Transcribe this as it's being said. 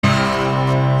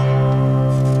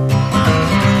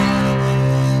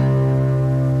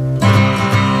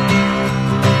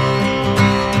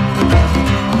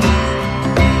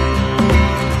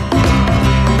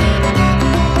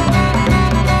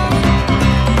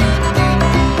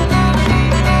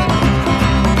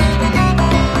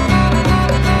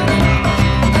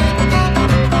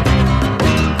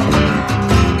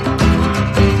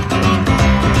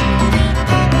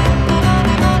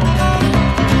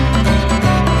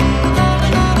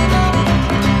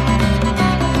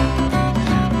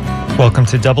Welcome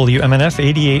to WMNF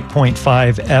 88.5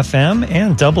 FM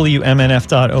and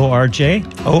WMNF.org,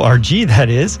 that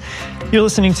is. You're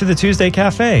listening to the Tuesday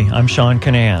Cafe. I'm Sean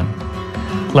Canahan.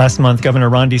 Last month, Governor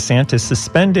Ron DeSantis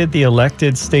suspended the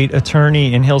elected state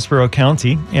attorney in Hillsborough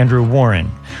County, Andrew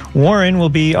Warren. Warren will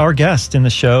be our guest on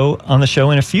the show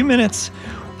in a few minutes.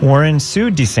 Warren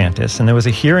sued DeSantis, and there was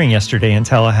a hearing yesterday in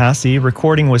Tallahassee.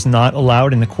 Recording was not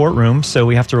allowed in the courtroom, so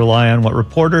we have to rely on what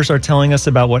reporters are telling us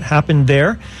about what happened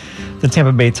there. The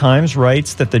Tampa Bay Times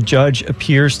writes that the judge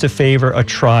appears to favor a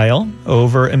trial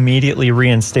over immediately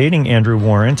reinstating Andrew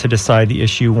Warren to decide the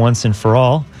issue once and for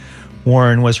all.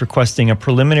 Warren was requesting a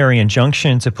preliminary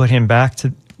injunction to put him back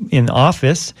in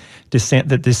office that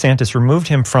DeSantis removed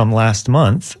him from last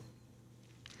month.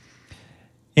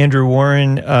 Andrew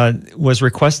Warren was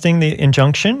requesting the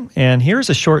injunction, and here's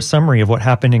a short summary of what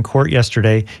happened in court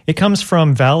yesterday. It comes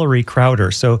from Valerie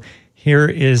Crowder. So here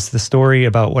is the story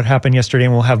about what happened yesterday,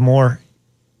 and we'll have more.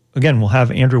 Again, we'll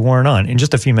have Andrew Warren on in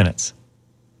just a few minutes.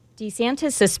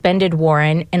 DeSantis suspended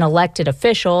Warren, an elected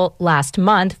official, last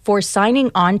month for signing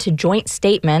on to joint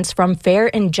statements from Fair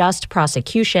and Just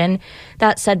Prosecution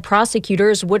that said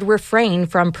prosecutors would refrain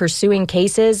from pursuing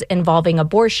cases involving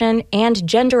abortion and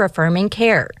gender-affirming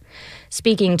care.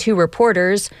 Speaking to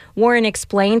reporters, Warren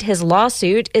explained his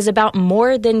lawsuit is about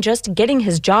more than just getting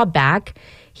his job back.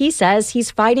 He says he's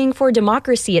fighting for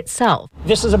democracy itself.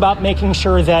 This is about making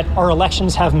sure that our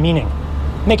elections have meaning,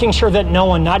 making sure that no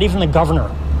one, not even the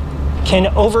governor, can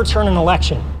overturn an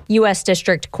election. U.S.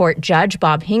 District Court Judge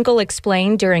Bob Hinkle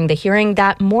explained during the hearing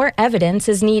that more evidence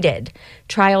is needed.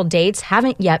 Trial dates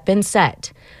haven't yet been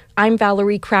set. I'm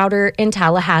Valerie Crowder in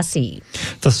Tallahassee.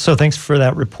 So thanks for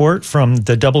that report from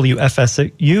the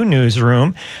WFSU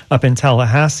newsroom up in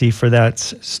Tallahassee for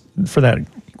that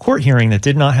court hearing that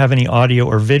did not have any audio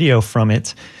or video from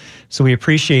it. So we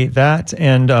appreciate that.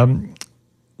 And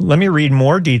let me read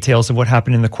more details of what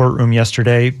happened in the courtroom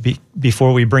yesterday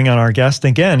before we bring on our guest.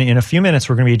 Again, in a few minutes,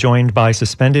 we're going to be joined by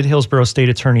suspended Hillsborough State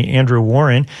Attorney Andrew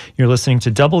Warren. You're listening to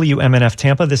WMNF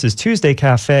Tampa. This is Tuesday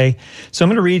Cafe. So I'm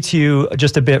going to read to you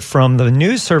just a bit from the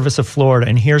News Service of Florida,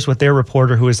 and here's what their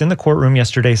reporter who was in the courtroom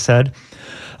yesterday said.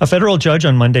 A federal judge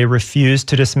on Monday refused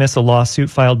to dismiss a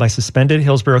lawsuit filed by suspended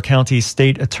Hillsborough County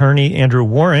State Attorney Andrew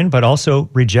Warren, but also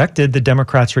rejected the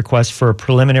Democrats' request for a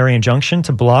preliminary injunction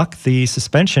to block the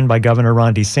suspension by Governor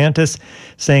Ron DeSantis,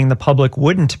 saying the public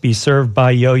wouldn't be served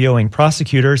by yo-yoing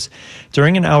prosecutors.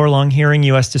 During an hour-long hearing,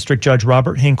 U.S. District Judge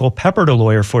Robert Hinkle peppered a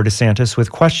lawyer for DeSantis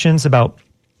with questions about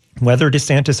whether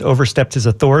DeSantis overstepped his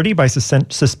authority by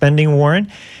suspending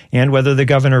Warren and whether the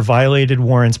governor violated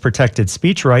Warren's protected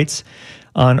speech rights.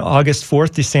 On August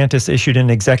 4th, DeSantis issued an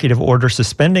executive order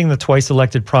suspending the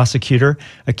twice-elected prosecutor,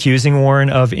 accusing Warren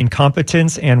of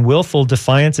incompetence and willful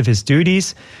defiance of his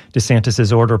duties.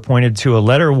 DeSantis' order pointed to a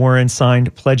letter Warren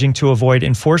signed pledging to avoid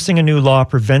enforcing a new law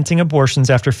preventing abortions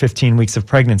after 15 weeks of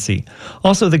pregnancy.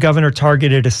 Also, the governor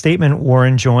targeted a statement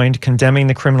Warren joined condemning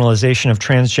the criminalization of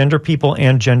transgender people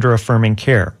and gender-affirming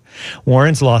care.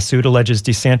 Warren's lawsuit alleges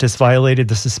DeSantis violated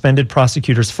the suspended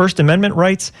prosecutor's First Amendment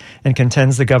rights and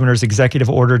contends the governor's executive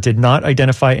order did not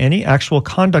identify any actual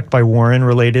conduct by Warren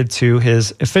related to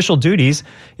his official duties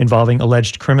involving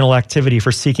alleged criminal activity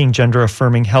for seeking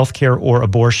gender-affirming health care or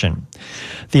abortion.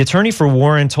 The attorney for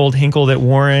Warren told Hinkle that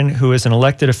Warren, who is an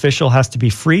elected official, has to be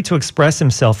free to express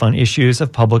himself on issues of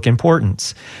public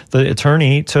importance. The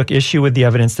attorney took issue with the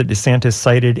evidence that DeSantis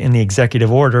cited in the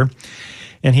executive order.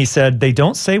 And he said, they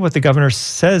don't say what the governor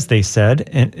says they said.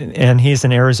 And he's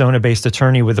an Arizona-based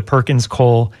attorney with the Perkins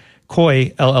Coie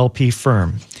LLP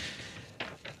firm.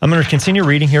 I'm going to continue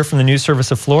reading here from the News Service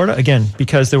of Florida, again,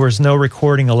 because there was no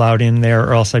recording allowed in there,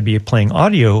 or else I'd be playing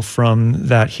audio from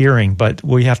that hearing. But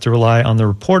we have to rely on the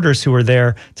reporters who were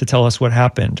there to tell us what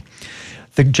happened.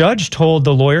 The judge told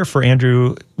the lawyer for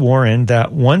Andrew Warren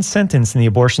that one sentence in the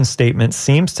abortion statement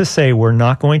seems to say we're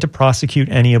not going to prosecute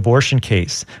any abortion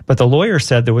case. But the lawyer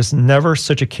said there was never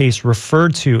such a case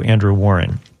referred to Andrew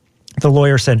Warren. The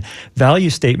lawyer said value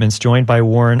statements joined by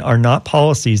Warren are not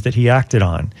policies that he acted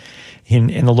on.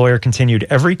 And the lawyer continued,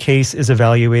 every case is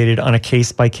evaluated on a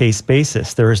case-by-case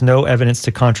basis. There is no evidence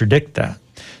to contradict that.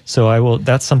 So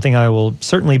that's something I will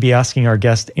certainly be asking our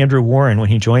guest, Andrew Warren, when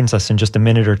he joins us in just a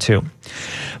minute or two.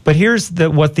 But here's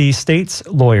what the state's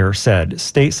lawyer said.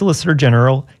 State Solicitor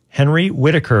General Henry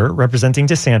Whitaker, representing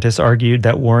DeSantis, argued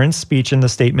that Warren's speech in the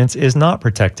statements is not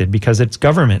protected because it's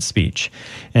government speech.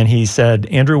 And he said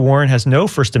Andrew Warren has no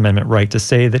First Amendment right to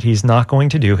say that he's not going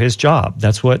to do his job.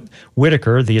 That's what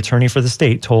Whitaker, the attorney for the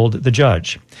state, told the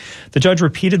judge. The judge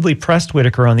repeatedly pressed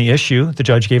Whitaker on the issue. The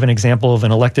judge gave an example of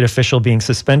an elected official being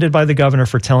suspended by the governor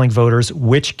for telling voters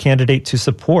which candidate to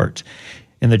support.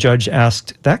 And the judge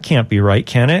asked, that can't be right,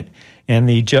 can it? And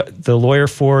the lawyer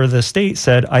for the state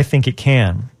said, I think it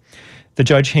can. The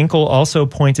Judge Hinkle also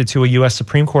pointed to a U.S.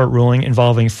 Supreme Court ruling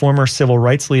involving former civil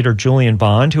rights leader Julian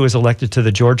Bond, who was elected to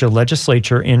the Georgia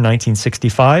legislature in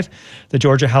 1965. The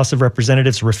Georgia House of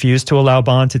Representatives refused to allow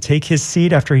Bond to take his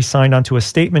seat after he signed onto a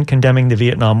statement condemning the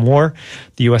Vietnam War.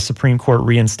 The U.S. Supreme Court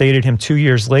reinstated him 2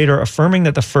 years later, affirming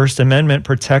that the First Amendment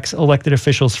protects elected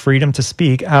officials' freedom to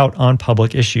speak out on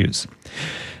public issues.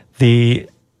 The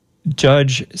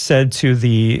judge said to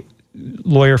the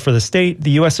lawyer for the state,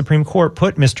 the U.S. Supreme Court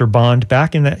put Mr. Bond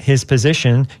back in his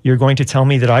position. You're going to tell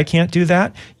me that I can't do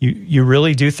that? You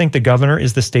really do think the governor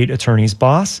is the state attorney's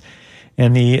boss?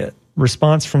 And the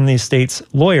response from the state's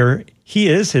lawyer, he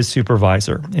is his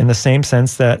supervisor, in the same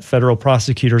sense that federal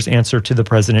prosecutors answer to the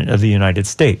President of the United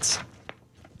States.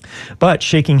 But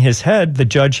shaking his head, the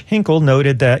Judge Hinkle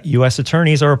noted that U.S.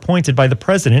 attorneys are appointed by the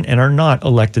president and are not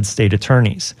elected state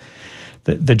attorneys.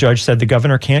 The judge said the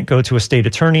governor can't go to a state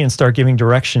attorney and start giving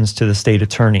directions to the state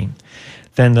attorney.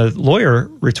 Then the lawyer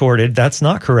retorted, that's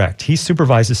not correct. He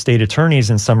supervises state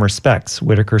attorneys in some respects,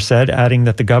 Whitaker said, adding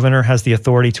that the governor has the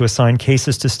authority to assign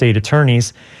cases to state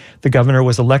attorneys. The governor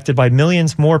was elected by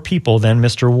millions more people than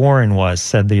Mr. Warren was,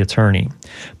 said the attorney.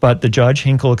 But the judge,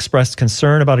 Hinkle, expressed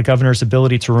concern about a governor's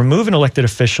ability to remove an elected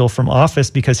official from office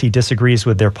because he disagrees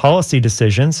with their policy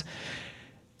decisions.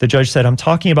 The judge said, I'm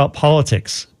talking about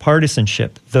politics,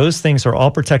 partisanship. Those things are all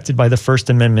protected by the First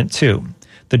Amendment, too.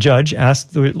 The judge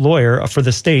asked the lawyer for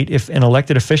the state if an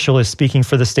elected official is speaking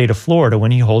for the state of Florida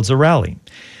when he holds a rally.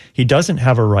 He doesn't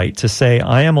have a right to say,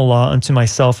 I am a law unto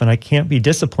myself and I can't be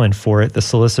disciplined for it, the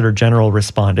Solicitor General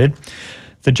responded.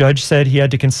 The judge said he had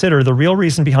to consider the real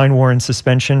reason behind Warren's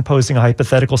suspension, posing a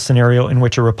hypothetical scenario in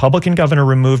which a Republican governor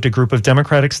removed a group of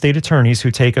Democratic state attorneys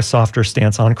who take a softer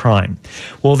stance on crime.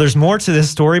 Well, there's more to this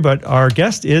story, but our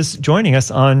guest is joining us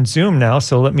on Zoom now,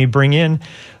 so let me bring in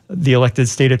the elected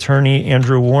state attorney,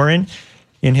 Andrew Warren,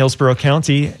 in Hillsborough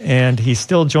County, and he's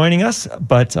still joining us,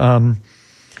 but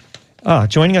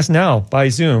joining us now by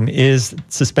Zoom is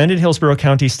suspended Hillsborough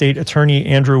County State Attorney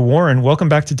Andrew Warren. Welcome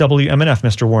back to WMNF,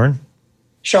 Mr. Warren.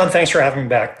 Sean, thanks for having me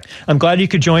back. I'm glad you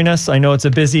could join us. I know it's a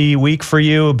busy week for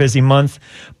you, a busy month,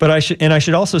 but I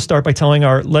should also start by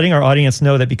letting our audience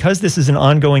know that because this is an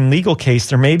ongoing legal case,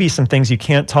 there may be some things you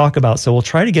can't talk about. So we'll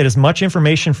try to get as much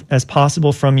information as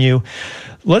possible from you.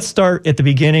 Let's start at the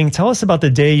beginning. Tell us about the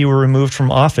day you were removed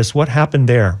from office. What happened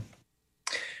there?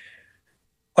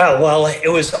 Well,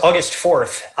 it was August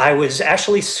 4th. I was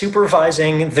actually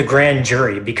supervising the grand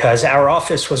jury because our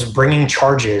office was bringing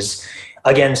charges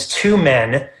against two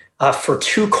men for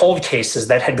two cold cases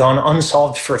that had gone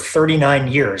unsolved for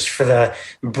 39 years for the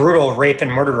brutal rape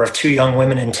and murder of two young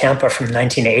women in Tampa from the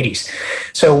 1980s.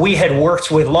 So we had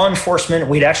worked with law enforcement.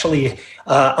 We'd actually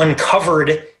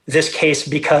uncovered this case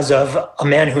because of a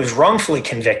man who was wrongfully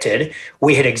convicted.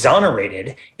 We had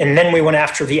exonerated, and then we went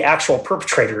after the actual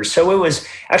perpetrators. So it was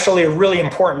actually a really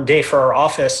important day for our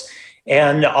office.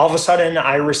 And all of a sudden,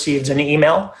 I received an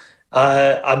email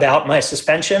about my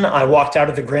suspension. I walked out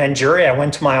of the grand jury. I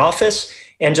went to my office,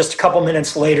 and just a couple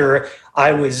minutes later,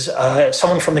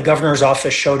 someone from the governor's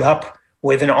office showed up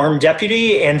with an armed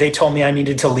deputy, and they told me I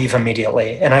needed to leave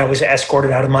immediately, and I was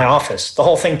escorted out of my office. The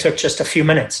whole thing took just a few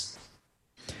minutes.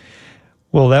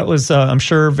 Well, that was, I'm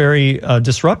sure, very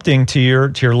disrupting to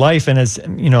your life, and as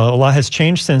you know, a lot has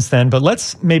changed since then. But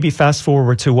let's maybe fast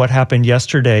forward to what happened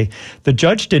yesterday. The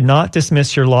judge did not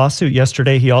dismiss your lawsuit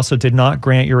yesterday. He also did not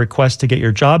grant your request to get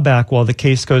your job back while the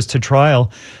case goes to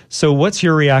trial. So, what's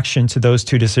your reaction to those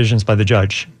two decisions by the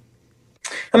judge?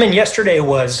 I mean, yesterday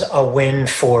was a win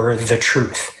for the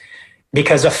truth,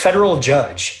 because a federal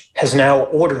judge has now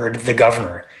ordered the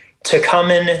governor to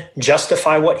come and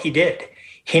justify what he did.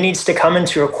 He needs to come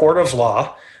into a court of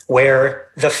law where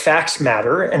the facts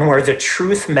matter and where the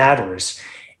truth matters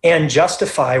and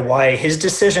justify why his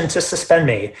decision to suspend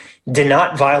me did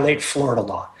not violate Florida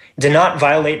law, did not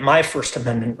violate my First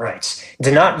Amendment rights,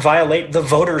 did not violate the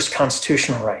voters'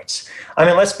 constitutional rights. I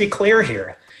mean, let's be clear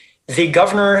here. The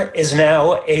governor is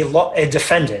now a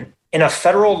defendant in a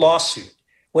federal lawsuit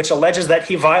which alleges that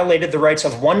he violated the rights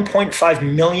of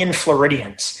 1.5 million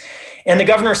Floridians. And the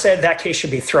governor said that case should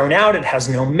be thrown out. It has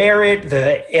no merit.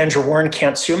 Andrew Warren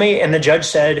can't sue me. And the judge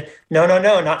said, no,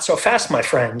 not so fast, my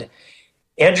friend.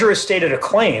 Andrew has stated a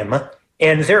claim,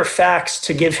 and there are facts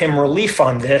to give him relief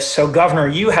on this. So, Governor,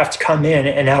 you have to come in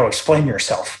and now explain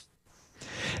yourself.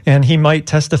 And he might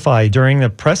testify. During the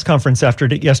press conference after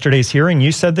yesterday's hearing,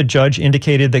 you said the judge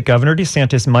indicated that Governor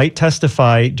DeSantis might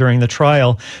testify during the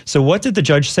trial. So what did the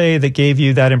judge say that gave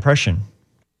you that impression?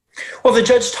 Well, the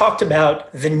judge talked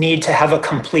about the need to have a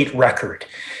complete record.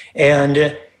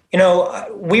 And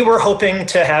we were hoping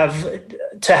to have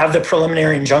the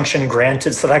preliminary injunction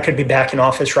granted so that I could be back in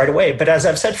office right away. But as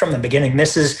I've said from the beginning,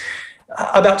 this is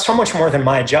about so much more than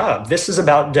my job. This is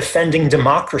about defending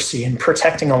democracy and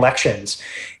protecting elections.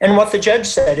 And what the judge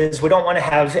said is we don't want to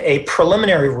have a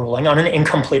preliminary ruling on an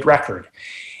incomplete record.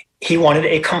 He wanted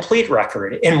a complete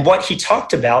record. And what he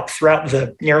talked about throughout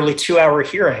the nearly 2-hour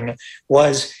hearing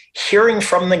was hearing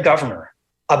from the governor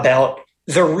about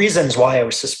the reasons why I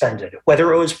was suspended,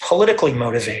 whether it was politically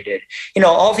motivated,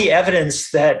 all the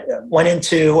evidence that went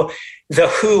into the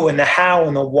who and the how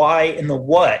and the why and the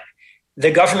what. The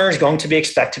governor is going to be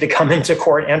expected to come into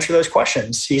court and answer those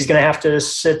questions. He's going to have to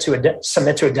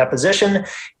submit to a deposition.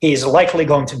 He's likely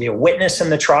going to be a witness in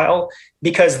the trial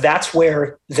because that's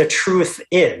where the truth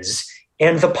is.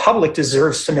 And the public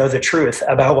deserves to know the truth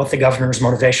about what the governor's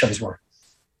motivations were.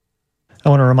 I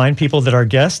want to remind people that our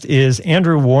guest is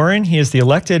Andrew Warren. He is the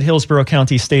elected Hillsborough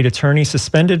County State Attorney,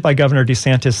 suspended by Governor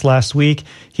DeSantis last week.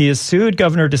 He has sued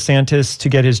Governor DeSantis to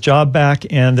get his job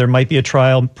back, and there might be a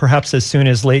trial perhaps as soon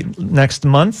as late next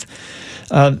month.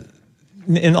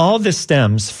 And all of this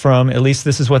stems from, at least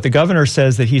this is what the governor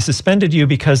says, that he suspended you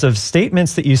because of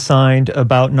statements that you signed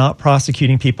about not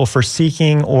prosecuting people for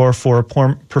seeking or for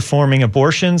performing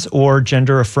abortions or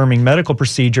gender-affirming medical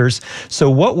procedures.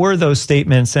 So what were those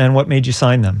statements and what made you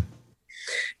sign them?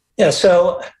 Yeah,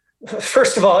 so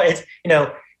first of all,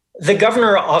 the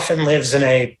governor often lives in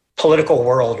a political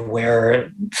world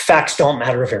where facts don't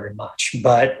matter very much.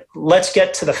 But let's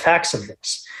get to the facts of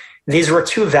this. These were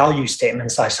 2 value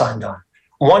statements I signed on.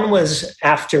 One was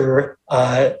after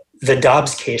the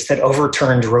Dobbs case that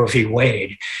overturned Roe v.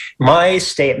 Wade, my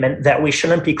statement that we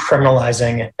shouldn't be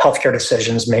criminalizing healthcare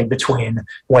decisions made between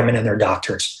women and their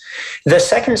doctors. The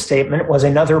second statement was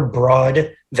another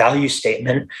broad value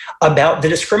statement about the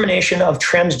discrimination of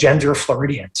transgender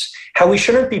Floridians, how we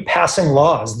shouldn't be passing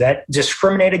laws that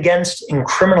discriminate against and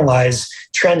criminalize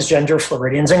transgender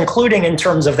Floridians, including in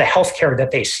terms of the healthcare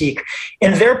that they seek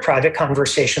in their private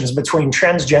conversations between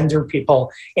transgender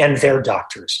people and their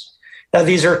doctors. Now,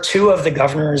 these are 2 of the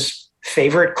governor's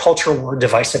favorite culture war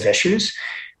divisive issues.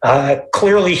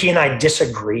 Clearly, he and I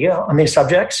disagree on these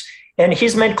subjects, and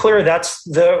he's made clear that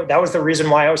was the reason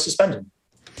why I was suspended.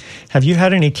 Have you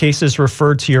had any cases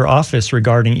referred to your office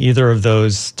regarding either of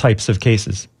those types of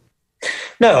cases?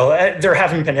 No, there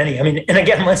haven't been any. And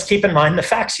again, let's keep in mind the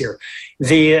facts here.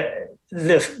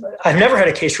 I've never had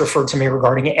a case referred to me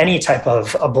regarding any type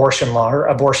of abortion law or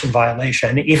abortion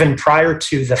violation, even prior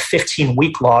to the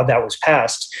 15-week law that was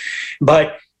passed.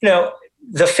 But,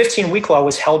 the 15-week law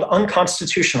was held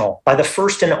unconstitutional by the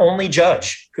first and only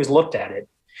judge who's looked at it.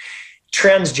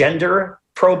 Transgender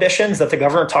prohibitions that the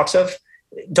governor talks of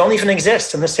don't even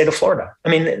exist in the state of Florida.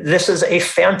 This is a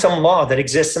phantom law that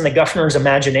exists in the governor's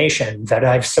imagination that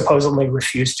I've supposedly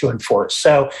refused to enforce.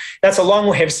 So that's a long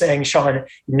way of saying, Sean,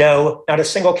 no, not a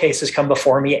single case has come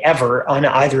before me ever on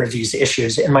either of these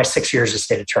issues in my 6 years as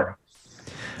state attorney.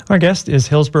 Our guest is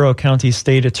Hillsborough County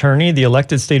State Attorney, the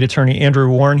elected state attorney, Andrew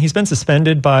Warren. He's been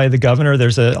suspended by the governor.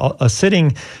 There's a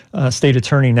sitting state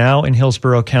attorney now in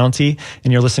Hillsborough County,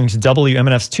 and you're listening to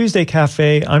WMNF's Tuesday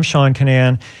Cafe. I'm Sean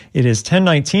Canan. It is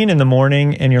 10:19 in the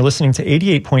morning, and you're listening to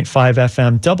 88.5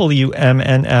 FM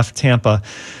WMNF Tampa.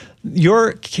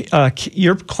 You're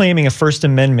claiming a First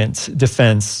Amendment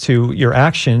defense to your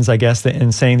actions, I guess,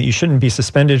 in saying that you shouldn't be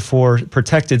suspended for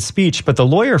protected speech. But the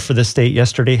lawyer for the state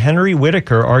yesterday, Henry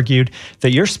Whitaker, argued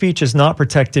that your speech is not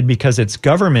protected because it's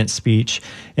government speech.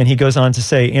 And he goes on to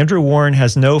say, Andrew Warren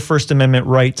has no First Amendment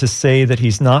right to say that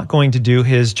he's not going to do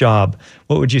his job.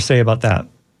 What would you say about that?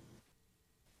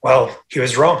 Well, he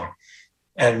was wrong.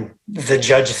 And the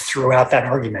judge threw out that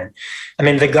argument.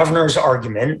 The governor's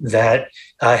argument that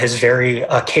his very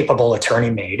capable attorney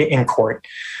made in court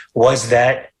was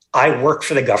that I work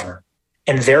for the governor,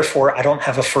 and therefore I don't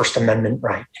have a First Amendment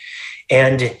right.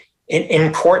 And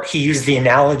in court, he used the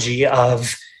analogy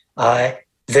of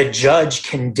the judge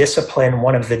can discipline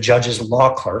one of the judge's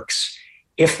law clerks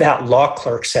if that law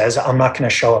clerk says, I'm not going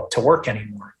to show up to work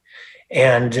anymore.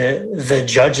 And the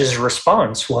judge's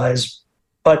response was,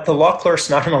 but the law clerk's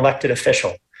not an elected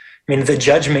official. The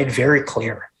judge made very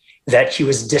clear that he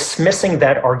was dismissing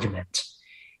that argument.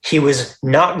 He was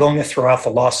not going to throw out the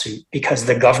lawsuit because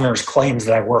the governor's claims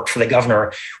that I work for the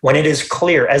governor, when it is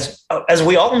clear, as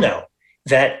we all know,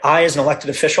 that I, as an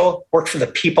elected official, work for the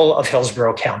people of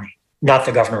Hillsborough County, not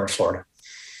the governor of Florida.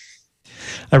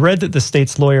 I read that the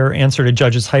state's lawyer answered a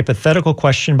judge's hypothetical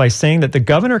question by saying that the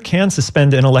governor can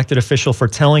suspend an elected official for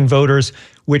telling voters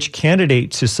which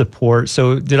candidate to support.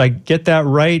 So did I get that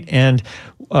right? And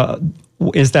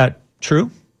is that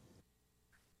true?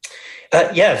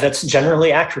 Yeah, that's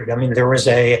generally accurate. I mean, there was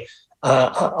a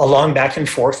long back and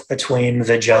forth between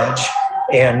the judge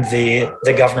and the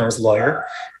governor's lawyer,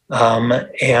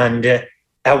 and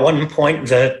at one point,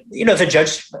 the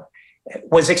judge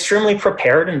was extremely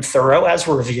prepared and thorough, as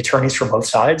were the attorneys for both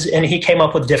sides, and he came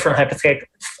up with different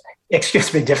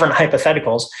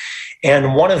hypotheticals,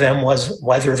 and one of them was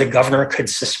whether the governor could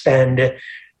suspend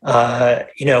a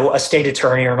state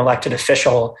attorney or an elected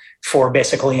official for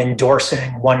basically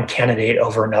endorsing one candidate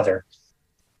over another.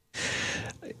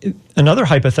 Another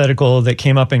hypothetical that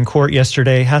came up in court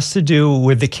yesterday has to do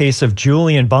with the case of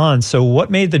Julian Bond. So what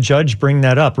made the judge bring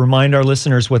that up? Remind our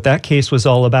listeners what that case was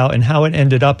all about and how it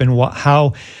ended up, and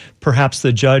how perhaps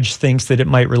the judge thinks that it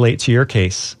might relate to your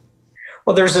case.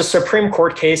 Well, there's a Supreme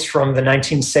Court case from the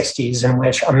 1960s in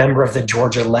which a member of the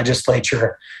Georgia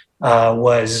legislature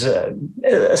was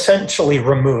essentially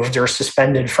removed or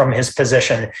suspended from his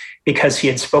position because he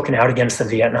had spoken out against the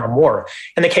Vietnam War.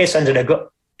 And the case ended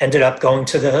up going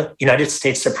to the United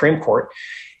States Supreme Court,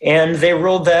 and they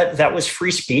ruled that that was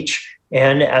free speech.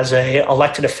 And as an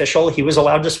elected official, he was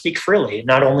allowed to speak freely.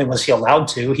 Not only was he allowed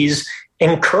to, he's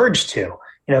encouraged to.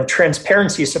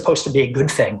 Transparency is supposed to be a good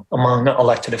thing among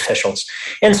elected officials.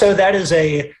 And so that's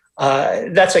a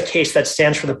case that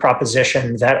stands for the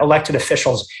proposition that elected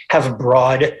officials have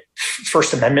broad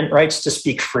First Amendment rights to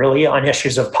speak freely on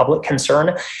issues of public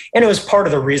concern. And it was part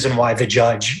of the reason why the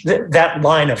judge, that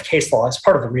line of case law is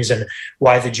part of the reason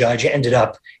why the judge ended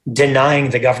up denying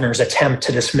the governor's attempt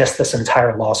to dismiss this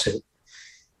entire lawsuit.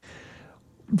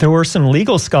 There were some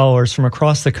legal scholars from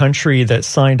across the country that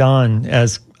signed on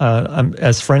as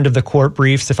friend of the court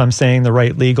briefs, if I'm saying the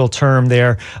right legal term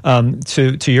there,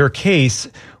 to your case.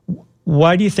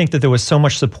 Why do you think that there was so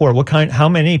much support? How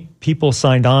many people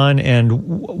signed on,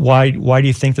 and why do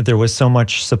you think that there was so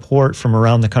much support from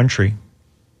around the country?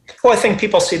 Well, I think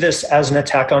people see this as an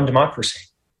attack on democracy.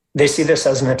 They see this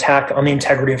as an attack on the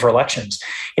integrity of our elections.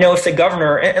 If the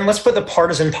governor, and let's put the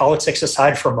partisan politics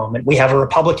aside for a moment, we have a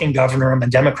Republican governor, I'm a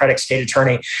Democratic state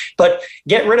attorney, but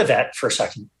get rid of that for a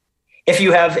second. If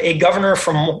you have a governor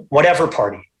from whatever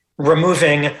party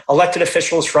removing elected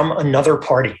officials from another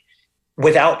party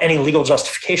without any legal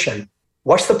justification,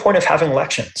 what's the point of having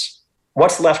elections?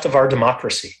 What's left of our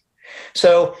democracy?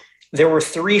 So there were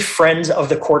 3 friends of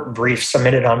the court briefs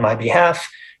submitted on my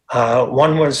behalf.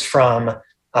 One was from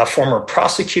former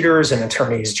prosecutors and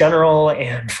attorneys general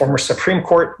and former Supreme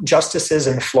Court justices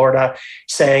in Florida,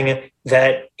 saying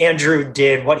that Andrew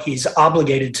did what he's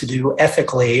obligated to do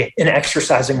ethically in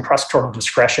exercising prosecutorial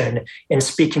discretion in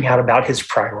speaking out about his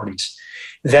priorities.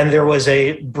 Then there was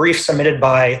a brief submitted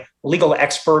by legal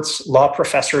experts, law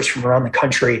professors from around the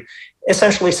country,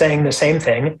 essentially saying the same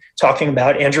thing, talking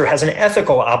about Andrew has an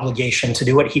ethical obligation to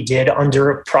do what he did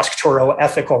under prosecutorial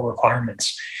ethical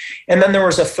requirements. And then there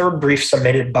was a third brief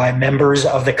submitted by members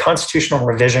of the Constitutional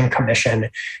Revision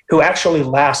Commission, who actually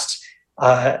last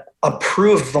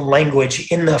approved the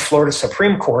language in the Florida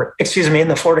in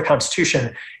the Florida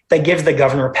Constitution, that gives the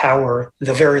governor power,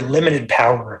 the very limited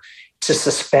power, to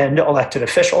suspend elected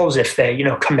officials if they,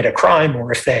 commit a crime,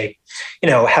 or if they,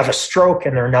 have a stroke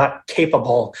and they're not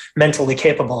mentally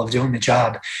capable of doing the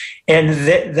job. And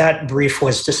that brief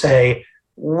was to say,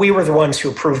 we were the ones who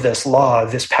approved this law,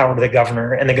 this power to the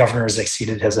governor, and the governor has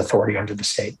exceeded his authority under the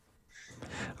state.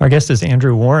 Our guest is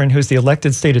Andrew Warren, who's the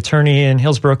elected state attorney in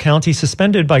Hillsborough County,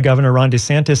 suspended by Governor Ron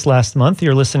DeSantis last month.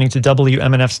 You're listening to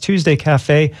WMNF's Tuesday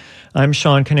Cafe. I'm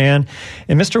Sean Kinane.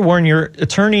 And Mr. Warren, your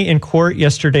attorney in court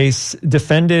yesterday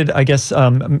defended,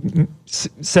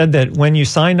 said that when you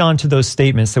signed on to those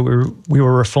statements that we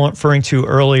were referring to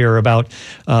earlier about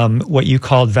what you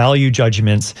called value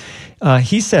judgments,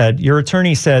 your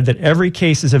attorney said that every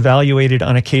case is evaluated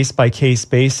on a case-by-case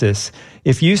basis.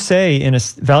 If you say in a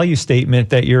value statement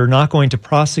that you're not going to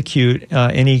prosecute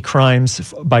any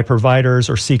crimes by providers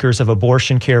or seekers of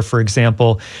abortion care, for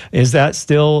example, is that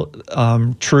still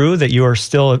true, that you are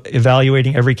still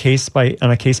evaluating every case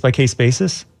on a case-by-case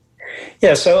basis?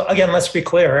 Yeah, so again, let's be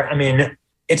clear. I mean,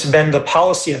 it's been the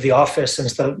policy of the office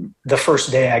since the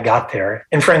first day I got there.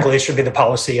 And frankly, it should be the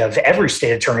policy of every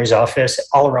state attorney's office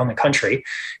all around the country,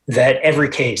 that every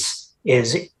case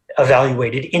is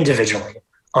evaluated individually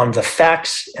on the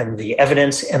facts and the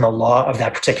evidence and the law of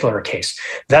that particular case.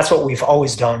 That's what we've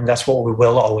always done. That's what we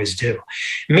will always do.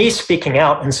 Me speaking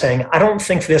out and saying, I don't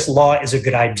think this law is a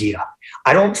good idea.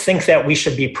 I don't think that we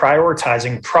should be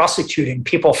prioritizing prosecuting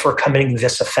people for committing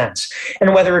this offense.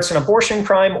 And whether it's an abortion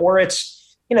crime or it's,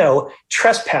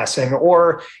 trespassing,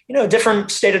 or,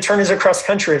 different state attorneys across the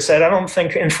country have said, I don't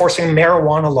think enforcing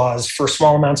marijuana laws for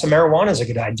small amounts of marijuana is a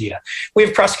good idea. We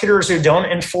have prosecutors who don't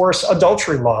enforce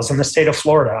adultery laws in the state of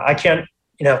Florida. I can't,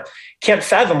 can't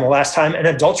fathom the last time an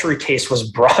adultery case was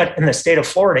brought in the state of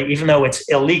Florida, even though it's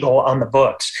illegal on the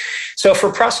books. So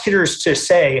for prosecutors to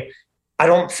say, I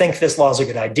don't think this law is a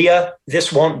good idea,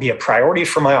 this won't be a priority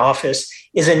for my office,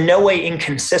 is in no way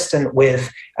inconsistent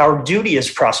with our duty as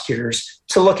prosecutors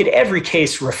to look at every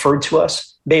case referred to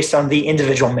us based on the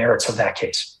individual merits of that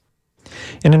case.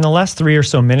 And in the last 3 or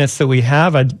so minutes that we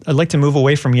have, I'd like to move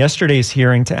away from yesterday's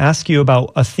hearing to ask you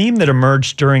about a theme that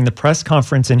emerged during the press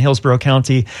conference in Hillsborough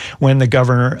County when the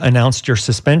governor announced your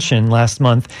suspension last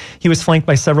month. He was flanked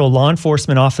by several law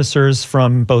enforcement officers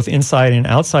from both inside and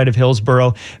outside of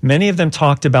Hillsborough. Many of them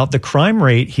talked about the crime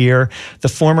rate here. The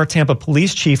former Tampa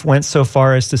police chief went so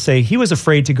far as to say he was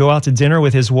afraid to go out to dinner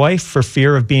with his wife for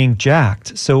fear of being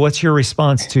jacked. So what's your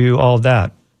response to all of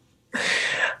that?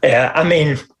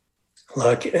 Yeah,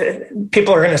 look,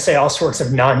 people are going to say all sorts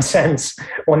of nonsense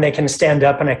when they can stand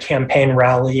up in a campaign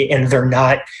rally and they're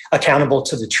not accountable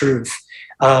to the truth.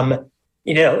 The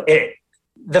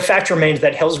fact remains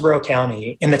that Hillsborough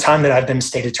County, in the time that I've been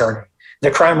state attorney,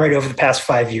 the crime rate over the past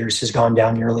 5 years has gone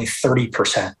down nearly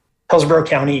 30%. Hillsborough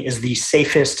County is the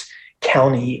safest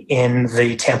county in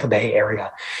the Tampa Bay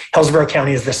area. Hillsborough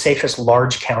County is the safest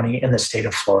large county in the state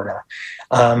of Florida.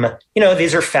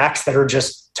 These are facts that are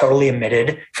just totally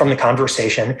omitted from the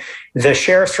conversation. The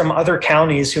sheriffs from other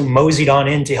counties who moseyed on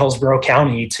into Hillsborough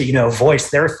County to, voice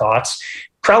their thoughts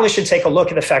probably should take a look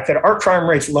at the fact that our crime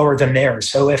rate's lower than theirs.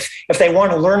 So if they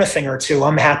want to learn a thing or two,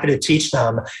 I'm happy to teach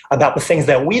them about the things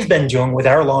that we've been doing with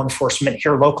our law enforcement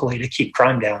here locally to keep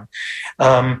crime down.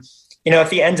 At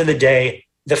the end of the day,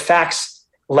 the facts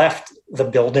left the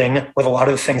building with a lot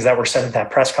of the things that were said at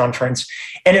that press conference.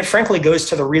 And it frankly goes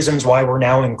to the reasons why we're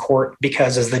now in court,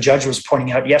 because as the judge was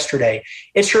pointing out yesterday,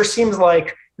 it sure seems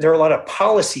like there are a lot of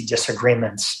policy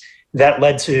disagreements that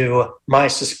led to my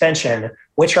suspension,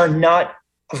 which are not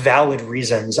valid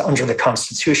reasons under the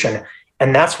Constitution.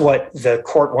 And that's what the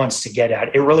court wants to get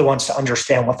at. It really wants to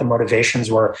understand what the motivations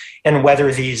were and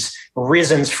whether these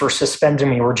reasons for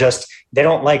suspending me were just, they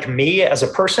don't like me as a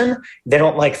person, they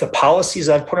don't like the policies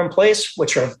I've put in place,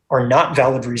 which are not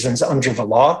valid reasons under the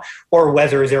law, or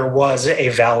whether there was a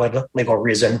valid legal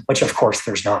reason, which of course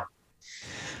there's not.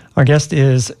 Our guest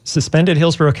is suspended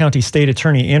Hillsborough County State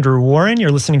Attorney Andrew Warren.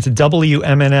 You're listening to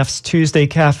WMNF's Tuesday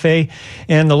Cafe.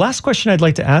 And the last question I'd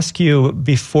like to ask you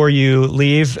before you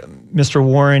leave, Mr.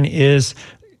 Warren, is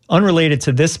unrelated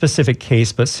to this specific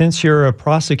case, but since you're a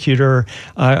prosecutor,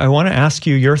 I want to ask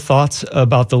you your thoughts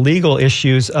about the legal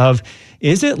issues of,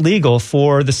 is it legal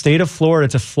for the state of Florida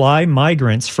to fly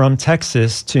migrants from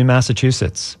Texas to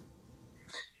Massachusetts?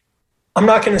 I'm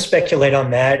not going to speculate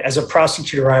on that. As a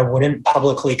prosecutor, I wouldn't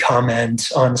publicly comment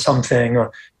on something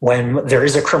when there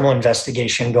is a criminal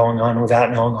investigation going on without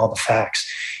knowing all the facts.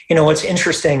 What's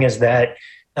interesting is that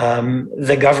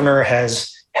the governor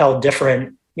has held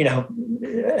different,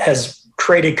 has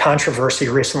created controversy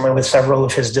recently with several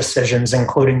of his decisions,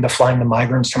 including the flying the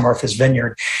migrants to Martha's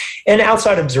Vineyard. And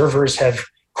outside observers have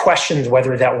questioned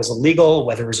whether that was illegal,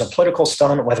 whether it was a political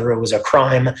stunt, whether it was a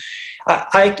crime.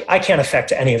 I can't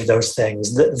affect any of those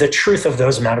things. The truth of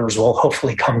those matters will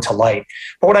hopefully come to light.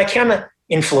 But what I can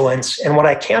influence and what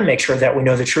I can make sure that we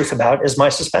know the truth about is my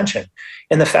suspension.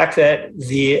 And the fact that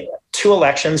the 2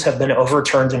 elections have been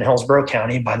overturned in Hillsborough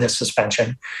County by this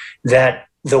suspension, that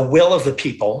the will of the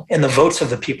people and the votes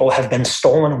of the people have been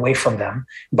stolen away from them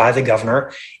by the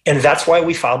governor. And that's why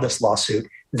we filed this lawsuit.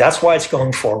 That's why it's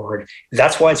going forward.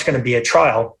 That's why it's going to be a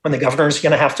trial when the governor is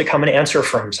going to have to come and answer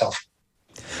for himself.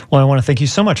 Well, I want to thank you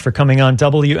so much for coming on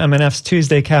WMNF's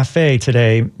Tuesday Cafe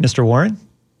today, Mr. Warren.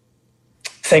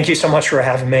 Thank you so much for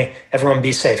having me. Everyone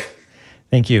be safe.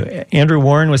 Thank you. Andrew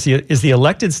Warren is the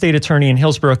elected state attorney in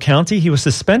Hillsborough County. He was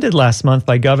suspended last month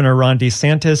by Governor Ron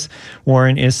DeSantis.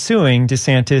 Warren is suing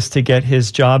DeSantis to get his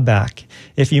job back.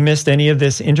 If you missed any of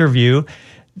this interview,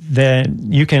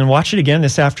 then you can watch it again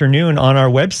this afternoon on our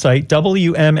website,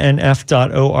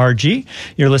 WMNF.org.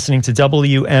 You're listening to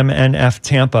WMNF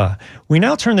Tampa. We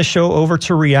now turn the show over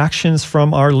to reactions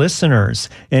from our listeners.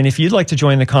 And if you'd like to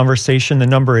join the conversation, the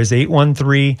number is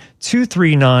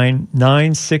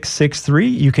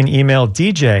 813-239-9663. You can email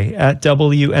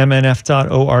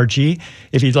dj@WMNF.org.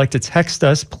 If you'd like to text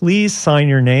us, please sign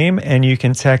your name, and you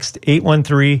can text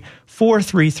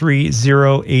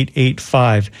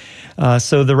 813-433-0885.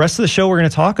 So the rest of the show, we're going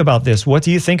to talk about this. What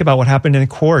do you think about what happened in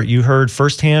court? You heard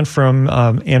firsthand from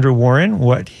Andrew Warren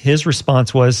what his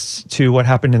response was to what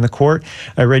happened in the court.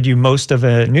 I read you most of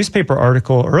a newspaper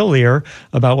article earlier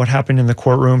about what happened in the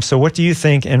courtroom. So what do you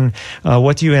think, and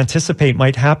what do you anticipate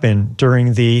might happen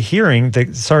during the hearing,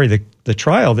 the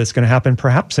trial that's going to happen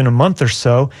perhaps in a month or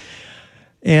so?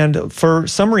 And for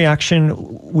some reaction,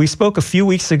 we spoke a few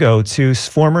weeks ago to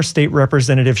former State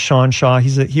Representative Sean Shaw.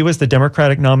 He was the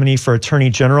Democratic nominee for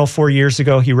Attorney General 4 years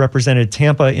ago. He represented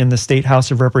Tampa in the State House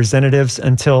of Representatives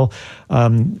until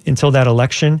that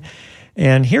election.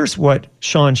 And here's what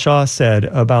Sean Shaw said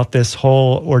about this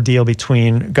whole ordeal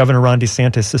between Governor Ron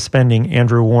DeSantis suspending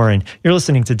Andrew Warren. You're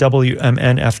listening to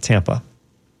WMNF Tampa.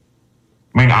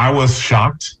 I mean, I was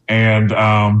shocked, and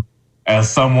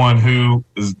as someone who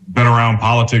has been around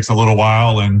politics a little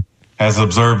while and has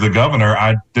observed the governor,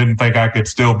 I didn't think I could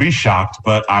still be shocked,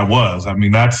 but I was. I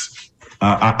mean,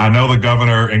 I know the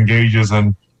governor engages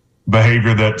in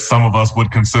behavior that some of us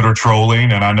would consider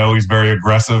trolling, and I know he's very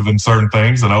aggressive in certain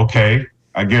things, and okay,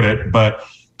 I get it. But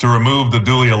to remove the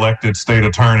duly elected state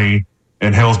attorney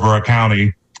in Hillsborough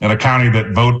County, in a county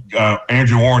that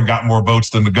Andrew Warren got more votes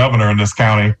than the governor in this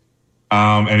county,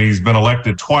 and he's been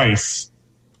elected twice,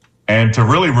 and to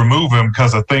really remove him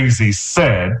because of things he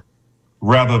said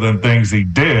rather than things he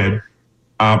did.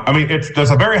 I mean, there's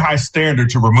a very high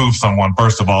standard to remove someone,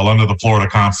 first of all, under the Florida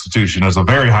Constitution. There's a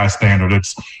very high standard.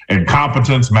 It's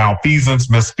incompetence, malfeasance,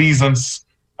 misfeasance,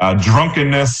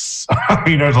 drunkenness. I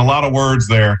mean, there's a lot of words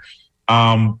there.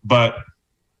 But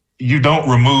you don't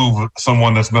remove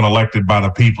someone that's been elected by the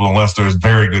people unless there's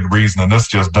very good reason, and this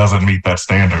just doesn't meet that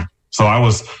standard. So I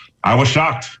was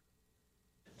shocked.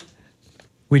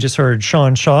 We just heard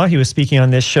Sean Shaw. He was speaking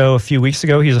on this show a few weeks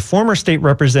ago. He's a former state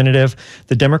representative,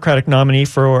 the Democratic nominee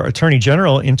for Attorney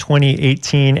General in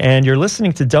 2018. And you're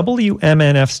listening to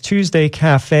WMNF's Tuesday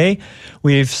Cafe.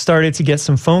 We've started to get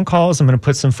some phone calls. I'm going to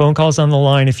put some phone calls on the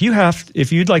line. If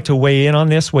you'd like to weigh in on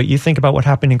this, what you think about what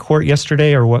happened in court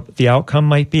yesterday or what the outcome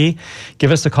might be,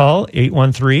 give us a call,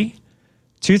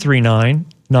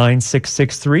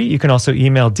 813-239-9663. You can also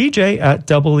email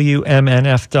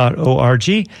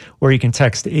dj@wmnf.org, or you can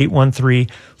text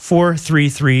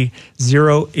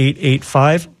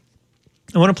 813-433-0885.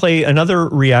 I want to play another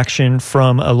reaction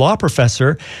from a law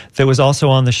professor that was also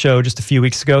on the show just a few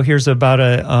weeks ago. Here's about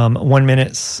a 1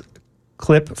 minute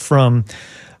clip from,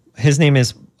 his name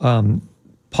is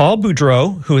Paul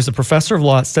Boudreau, who is a professor of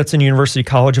law at Stetson University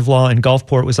College of Law in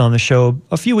Gulfport, was on the show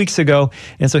a few weeks ago.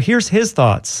 And so here's his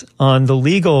thoughts on the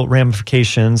legal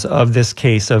ramifications of this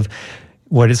case of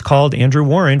what is called Andrew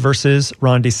Warren versus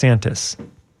Ron DeSantis.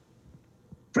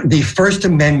 The First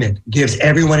Amendment gives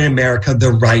everyone in America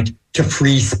the right to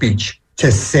free speech,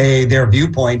 to say their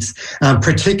viewpoints,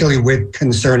 particularly with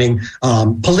concerning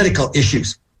political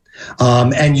issues.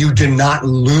 And you do not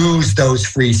lose those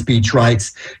free speech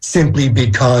rights simply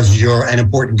because you're an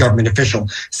important government official,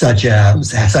 such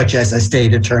as a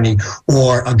state attorney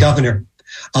or a governor.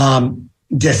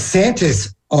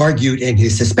 DeSantis argued in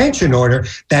his suspension order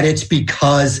that it's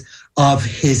because of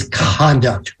his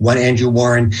conduct, what Andrew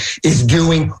Warren is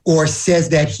doing or says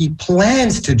that he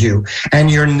plans to do.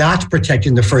 And you're not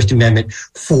protecting the First Amendment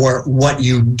for what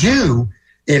you do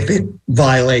if it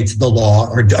violates the law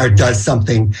or does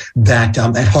something that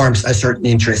harms a certain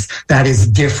interest. That is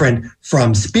different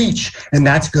from speech. And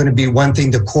that's going to be one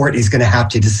thing the court is going to have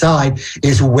to decide,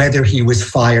 is whether he was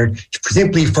fired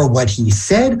simply for what he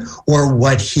said or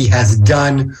what he has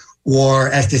done, or,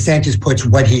 as DeSantis puts,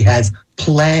 what he has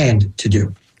planned to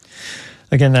do.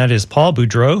 Again, that is Paul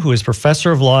Boudreau, who is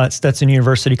professor of law at Stetson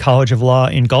University College of Law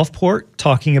in Gulfport,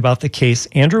 talking about the case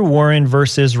Andrew Warren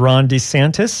versus Ron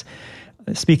DeSantis,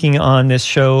 speaking on this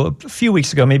show a few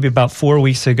weeks ago, maybe about 4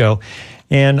 weeks ago.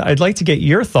 And I'd like to get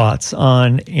your thoughts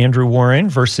on Andrew Warren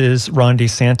versus Ron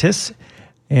DeSantis.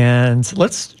 And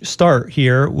let's start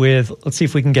here with, let's see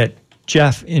if we can get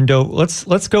Jeff Indo.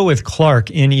 Let's go with Clark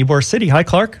in Ybor City. Hi,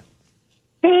 Clark.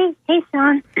 Hey,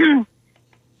 Sean.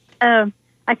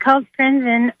 I called friends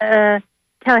in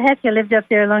Tallahassee. I lived up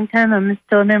there a long time. I'm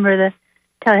still a member of the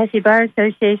Tallahassee Bar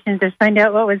Association to find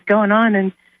out what was going on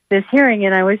in this hearing,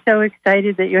 and I was so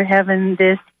excited that you're having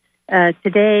this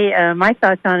today. My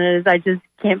thoughts on it is I just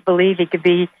can't believe he could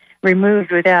be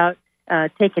removed without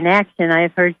taking action. I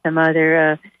have heard some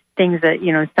other things that,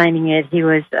 signing it, he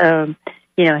was,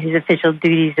 his official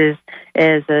duties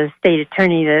as a state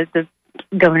attorney, the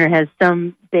governor has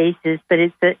some basis, but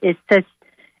it's such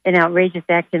an outrageous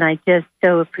act, and I just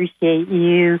so appreciate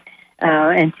you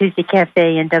and Tuesday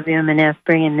Cafe and WMNF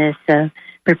bringing this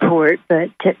report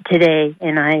today,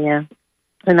 and I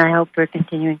hope for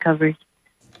continuing coverage.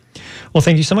 Well,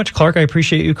 thank you so much, Clark. I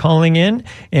appreciate you calling in.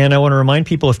 And I want to remind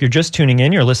people, if you're just tuning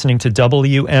in, you're listening to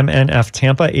WMNF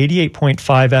Tampa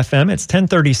 88.5 FM. It's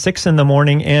 10:36 in the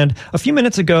morning. And a few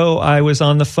minutes ago, I was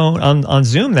on the phone, on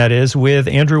Zoom, that is, with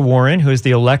Andrew Warren, who is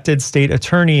the elected state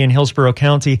attorney in Hillsborough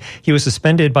County. He was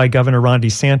suspended by Governor Ron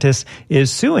DeSantis,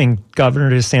 is suing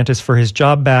Governor DeSantis for his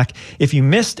job back. If you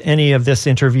missed any of this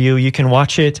interview, you can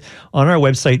watch it on our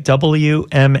website, WMNF.org.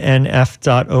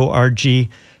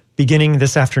 Beginning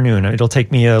this afternoon. It'll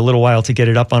take me a little while to get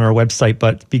it up on our website,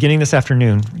 but beginning this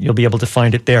afternoon, you'll be able to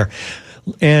find it there.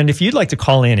 And if you'd like to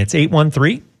call in, it's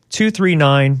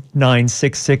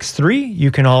 813-239-9663.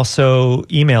 You can also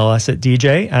email us at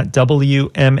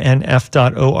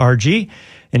dj@wmnf.org.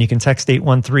 And you can text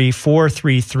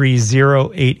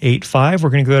 813-433-0885. We're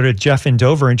going to go to Jeff in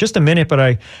Dover in just a minute, but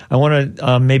I want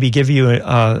to maybe give you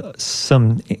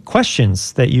some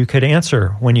questions that you could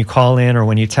answer when you call in or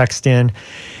when you text in.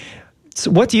 So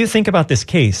what do you think about this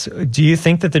case? Do you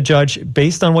think that the judge,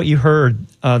 based on what you heard,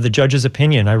 the judge's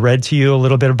opinion, I read to you a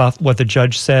little bit about what the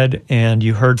judge said, and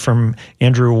you heard from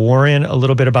Andrew Warren a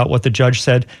little bit about what the judge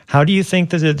said. How do you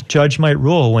think that the judge might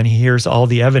rule when he hears all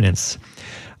the evidence?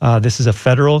 This is a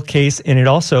federal case, and it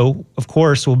also, of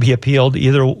course, will be appealed.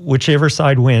 Either whichever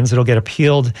side wins, it'll get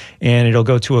appealed, and it'll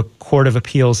go to a court of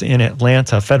appeals in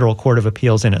Atlanta, federal court of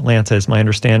appeals in Atlanta, is my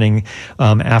understanding,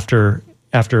 after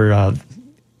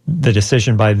the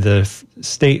decision by the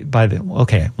state, let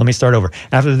me start over.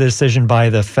 After the decision by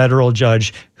the federal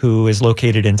judge who is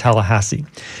located in Tallahassee.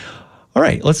 All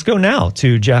right, let's go now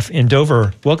to Jeff in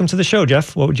Dover. Welcome to the show,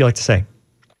 Jeff. What would you like to say?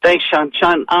 Thanks, Sean.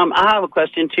 Sean, I have a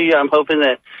question to you. I'm hoping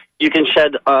that you can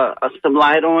shed some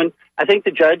light on. I think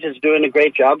the judge is doing a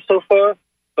great job so far,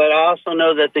 but I also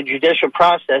know that the judicial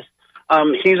process,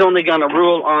 he's only going to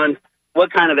rule on what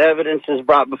kind of evidence is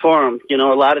brought before him. You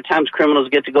know, a lot of times criminals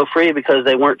get to go free because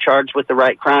they weren't charged with the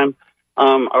right crime,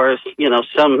 or, you know,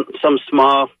 some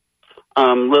small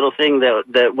little thing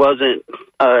that wasn't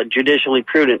judicially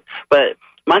prudent. But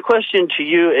my question to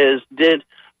you is,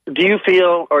 do you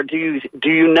feel, or do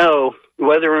you know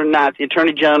whether or not the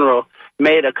Attorney General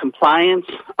made a compliance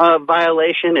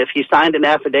violation if he signed an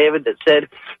affidavit that said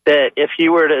that if he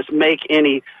were to make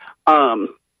any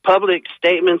public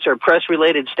statements or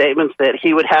press-related statements, that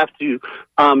he would have to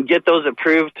get those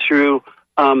approved through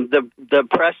the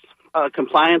press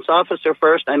compliance officer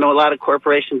first? I know a lot of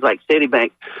corporations like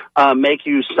Citibank make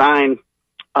you sign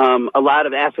a lot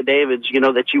of affidavits, you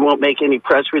know, that you won't make any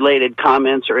press-related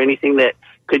comments or anything that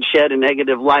could shed a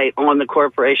negative light on the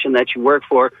corporation that you work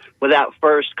for without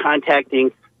first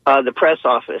contacting the press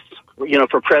office, you know,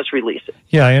 for press releases.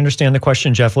 Yeah, I understand the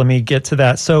question, Jeff. Let me get to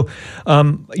that. So,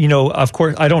 you know, of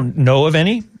course, I don't know of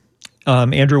any.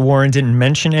 Andrew Warren didn't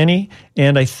mention any.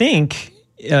 And I think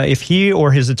if he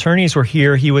or his attorneys were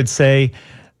here, he would say,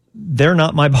 they're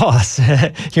not my boss.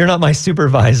 You're not my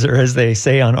supervisor, as they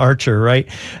say on Archer, right?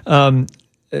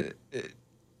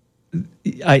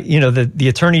 The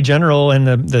Attorney General and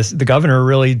the governor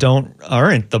really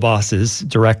aren't the bosses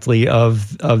directly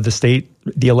of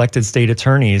the elected state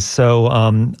attorneys. So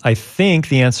I think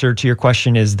the answer to your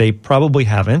question is they probably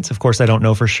haven't. Of course, I don't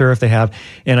know for sure if they have,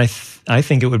 and I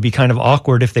think it would be kind of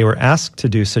awkward if they were asked to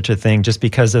do such a thing, just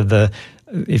because of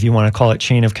if you want to call it,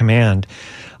 chain of command.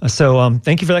 So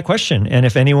thank you for that question. And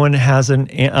if anyone has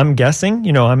I'm guessing,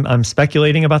 you know, I'm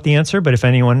speculating about the answer, but if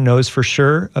anyone knows for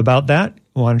sure about that,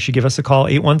 why don't you give us a call,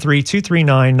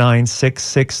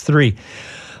 813-239-9663.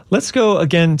 Let's go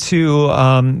again to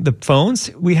the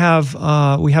phones. We have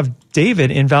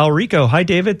David in Valrico. Hi,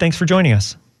 David. Thanks for joining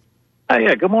us.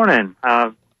 Yeah, good morning.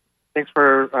 Thanks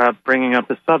for bringing up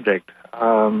this subject.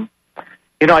 You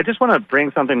know, I just want to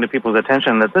bring something to people's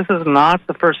attention, that this is not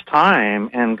the first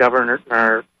time in Governor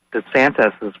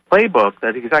DeSantis' playbook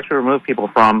that he's actually removed people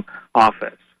from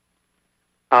office.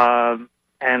 And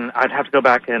I'd have to go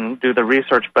back and do the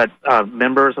research, but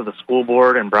members of the school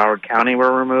board in Broward County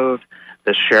were removed.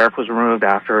 The sheriff was removed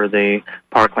after the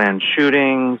Parkland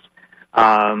shootings,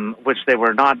 which they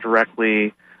were not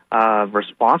directly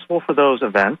responsible for those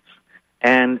events.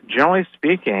 And generally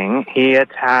speaking, he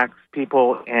attacks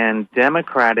people in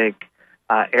democratic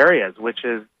areas, which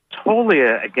is totally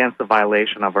against the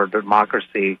violation of our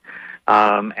democracy.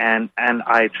 And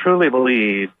I truly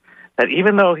believe that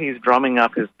even though he's drumming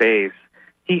up his base,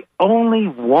 he only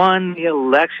won the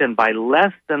election by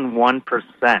less than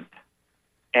 1%.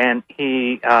 And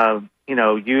he, you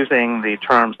know, using the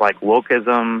terms like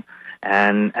wokeism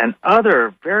and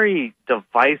other very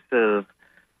divisive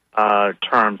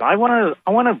terms. I want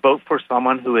to vote for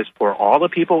someone who is for all the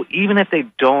people, even if they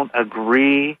don't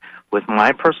agree with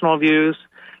my personal views,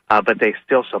 but they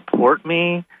still support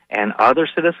me and other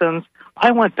citizens.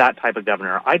 I want that type of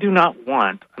governor. I do not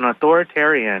want an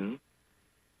authoritarian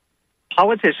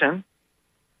politician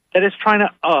that is trying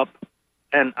to up,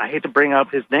 and I hate to bring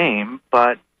up his name,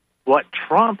 but what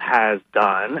Trump has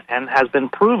done and has been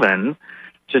proven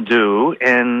to do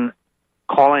in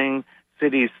calling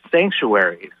cities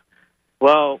sanctuaries.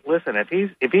 Well, listen, if he's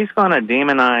going to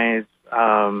demonize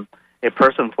a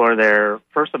person for their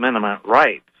First Amendment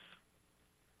rights,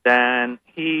 then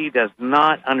he does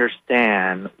not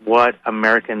understand what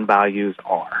American values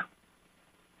are.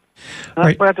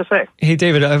 That's what I have to say. Hey,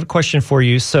 David, I have a question for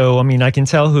you. So, I mean, I can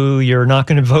tell who you're not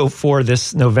going to vote for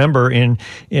this November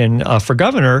for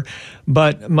governor.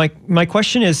 But my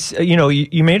question is,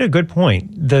 you made a good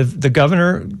point. The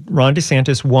governor, Ron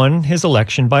DeSantis, won his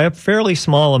election by a fairly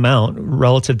small amount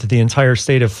relative to the entire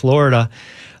state of Florida.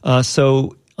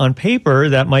 So on paper,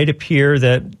 that might appear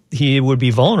that he would be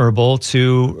vulnerable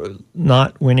to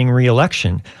not winning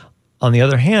re-election. On the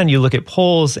other hand, you look at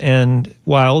polls, and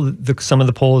while some of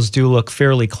the polls do look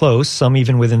fairly close, some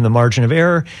even within the margin of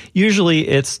error, usually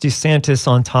it's DeSantis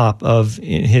on top of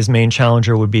his main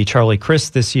challenger would be Charlie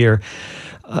Crist this year.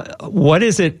 What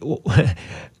is it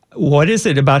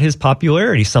about his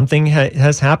popularity? Something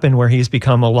has happened where he's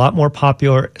become a lot more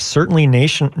popular. Certainly,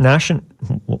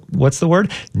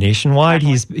 nationwide.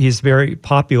 He's very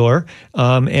popular,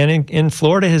 and in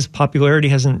Florida, his popularity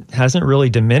hasn't really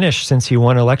diminished since he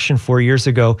won election 4 years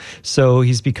ago. So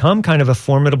he's become kind of a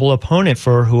formidable opponent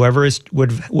for whoever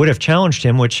would have challenged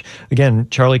him. Which again,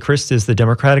 Charlie Crist is the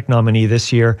Democratic nominee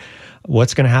this year.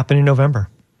 What's going to happen in November?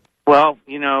 Well,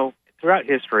 throughout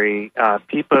history,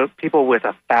 people with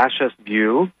a fascist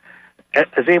view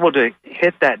is able to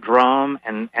hit that drum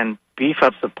and beef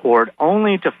up support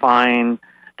only to find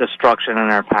destruction in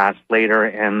their past later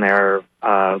in their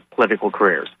political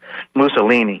careers.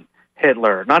 Mussolini,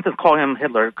 Hitler, not to call him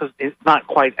Hitler because it's not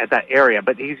quite at that area,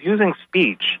 but he's using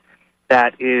speech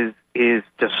that is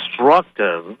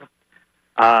destructive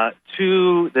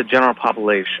to the general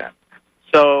population.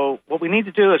 So what we need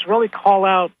to do is really call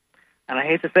out, and I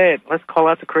hate to say it, let's call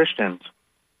out the Christians.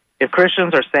 If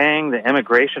Christians are saying that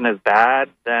immigration is bad,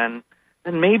 then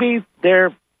maybe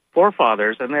their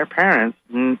forefathers and their parents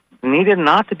needed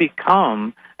not to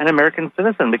become an American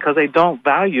citizen because they don't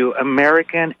value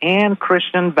American and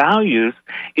Christian values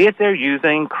if they're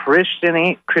using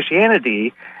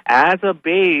Christianity as a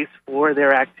base for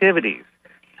their activities.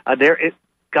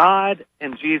 God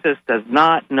and Jesus does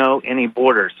not know any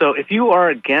borders. So if you are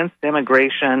against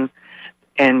immigration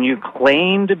and you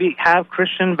claim to have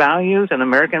Christian values and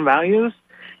American values,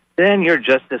 then you're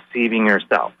just deceiving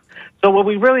yourself. So what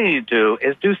we really need to do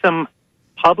is do some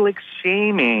public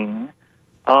shaming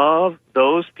of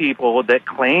those people that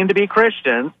claim to be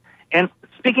Christians. And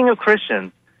speaking of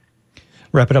Christians,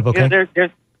 wrap it up, okay?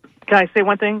 Can I say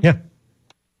one thing? Yeah.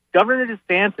 Governor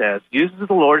DeSantis uses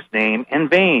the Lord's name in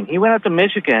vain. He went out to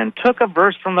Michigan, took a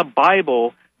verse from the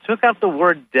Bible, took out the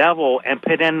word devil, and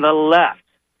put in the left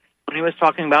when he was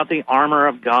talking about the armor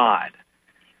of God.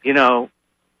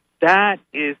 That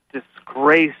is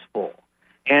disgraceful.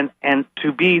 And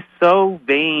to be so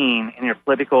vain in your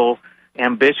political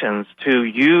ambitions to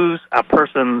use a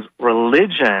person's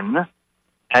religion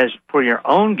as for your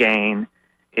own gain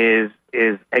is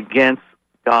against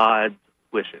God's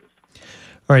wishes.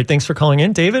 All right, thanks for calling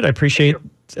in, David. I appreciate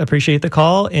the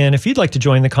call. And if you'd like to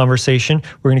join the conversation,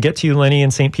 we're going to get to you, Lenny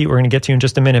in St. Pete. We're going to get to you in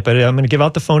just a minute, but I'm going to give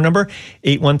out the phone number,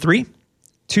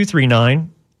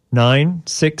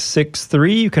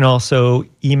 813-239-9663. You can also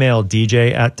email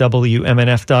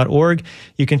dj@wmnf.org.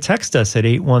 You can text us at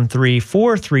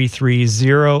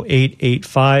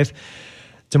 813-433-0885.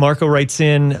 DeMarco writes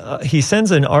in, he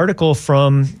sends an article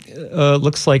from,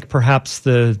 looks like perhaps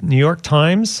the New York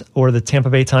Times or the Tampa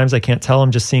Bay Times. I can't tell.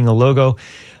 I'm just seeing a logo.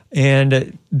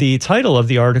 And the title of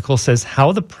the article says,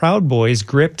 How the Proud Boys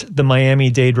Gripped the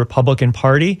Miami-Dade Republican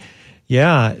Party.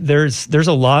 Yeah, there's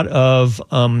a lot of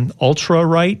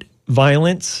ultra-right,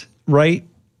 violence, right,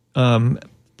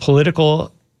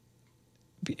 political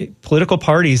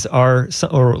parties are,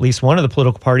 or at least one of the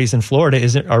political parties in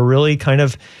Florida are really kind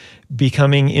of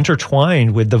becoming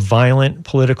intertwined with the violent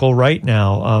political right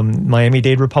now.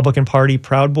 Miami-Dade Republican Party,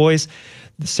 Proud Boys,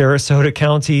 the Sarasota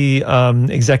County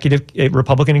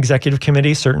Republican Executive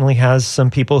Committee certainly has some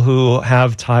people who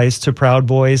have ties to Proud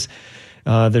Boys.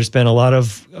 There's been a lot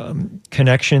of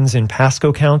connections in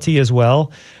Pasco County as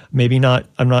well. Maybe not,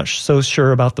 I'm not so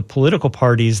sure about the political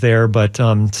parties there, but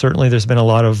certainly there's been a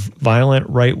lot of violent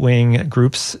right-wing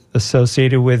groups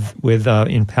associated with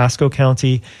in Pasco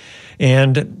County.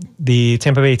 And the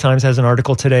Tampa Bay Times has an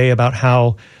article today about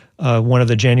how one of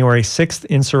the January 6th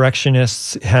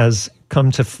insurrectionists has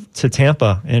come to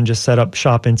Tampa and just set up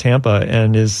shop in Tampa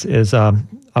and is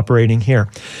operating here.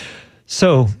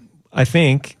 So I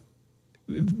think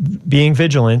being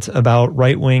vigilant about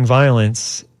right-wing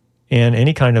violence and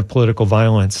any kind of political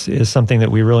violence is something that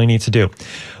we really need to do.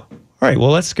 All right, well,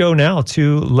 let's go now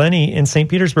to Lenny in St.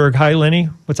 Petersburg. Hi, Lenny.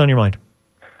 What's on your mind?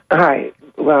 Hi.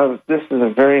 Well, this is a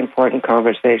very important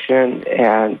conversation,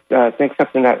 and I think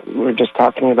something that we're just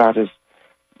talking about is,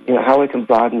 how we can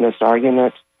broaden this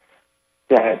argument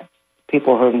that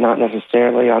people who are not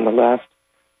necessarily on the left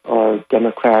or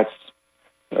Democrats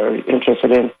are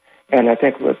interested in. And I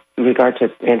think with regard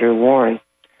to Andrew Warren,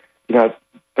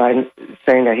 by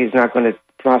saying that he's not going to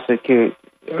prosecute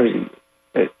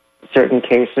certain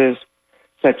cases,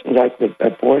 such like the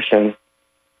abortion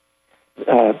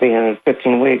being in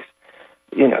 15 weeks,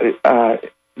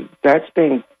 that's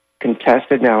being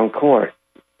contested now in court.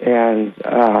 And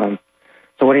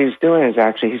so what he's doing is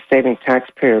actually he's saving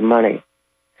taxpayer money.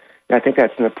 And I think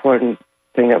that's an important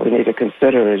thing that we need to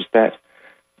consider, is that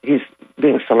he's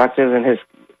being selective in his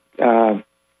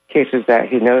cases that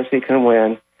he knows he can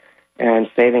win, and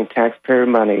saving taxpayer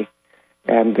money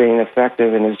and being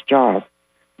effective in his job,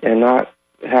 and not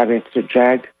having to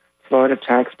drag Florida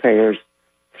taxpayers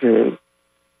through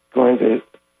going to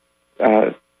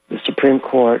the Supreme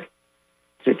Court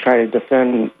to try to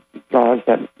defend laws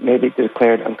that may be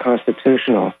declared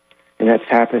unconstitutional. And that's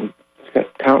happened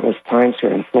countless times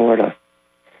here in Florida.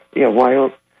 Why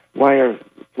are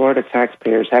Florida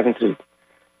taxpayers having to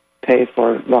pay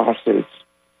for lawsuits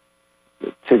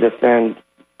to defend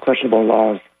questionable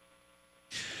laws?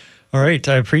 All right.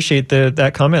 I appreciate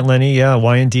that comment, Lenny. Yeah,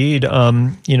 why indeed?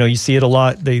 You see it a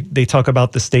lot. They talk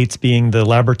about the states being the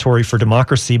laboratory for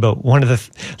democracy, but one of the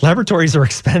laboratories are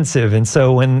expensive. And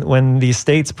so when these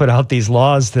states put out these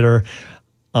laws that are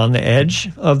on the edge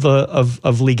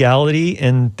of legality,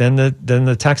 and then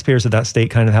the taxpayers of that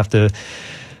state kind of have to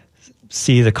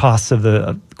see the costs of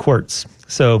the courts.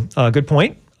 So good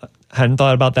point. Hadn't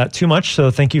thought about that too much.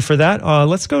 So thank you for that.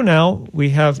 Let's go now.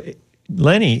 We have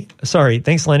Lenny. Sorry.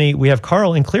 Thanks, Lenny. We have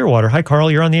Carl in Clearwater. Hi,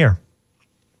 Carl. You're on the air.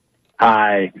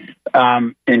 Hi.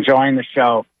 Enjoying the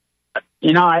show.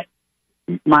 My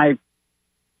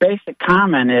basic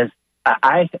comment is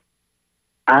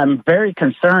I'm very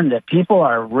concerned that people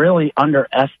are really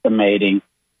underestimating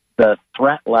the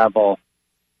threat level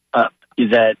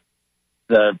that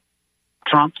the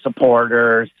Trump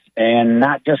supporters, and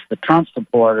not just the Trump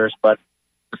supporters, but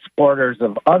the supporters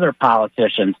of other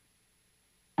politicians.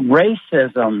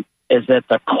 Racism is at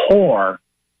the core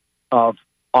of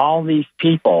all these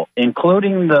people,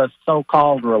 including the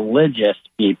so-called religious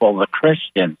people, the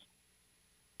Christians.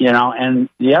 And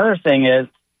the other thing is,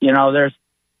 there's,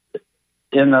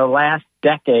 in the last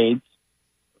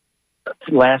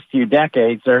few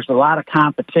decades, there's a lot of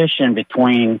competition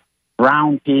between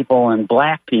brown people and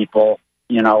black people,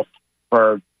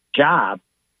 for jobs.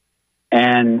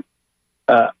 And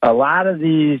a lot of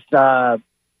these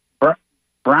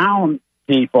brown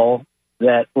people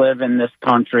that live in this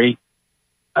country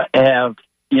have,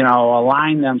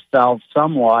 aligned themselves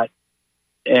somewhat,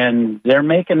 and they're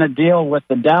making a deal with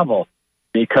the devil,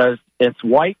 because it's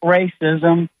white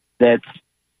racism that's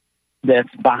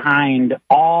behind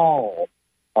all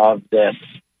of this.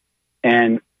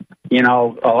 And, a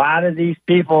lot of these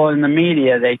people in the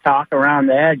media, they talk around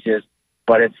the edges,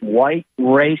 but it's white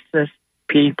racist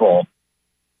people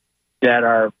that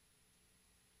are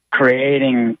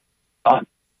creating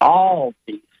all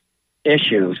these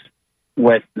issues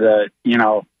with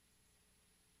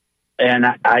and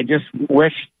I just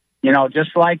wish,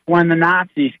 just like when the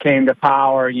Nazis came to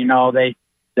power, they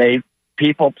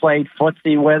people played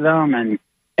footsie with them, and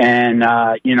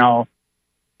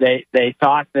they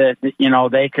thought that,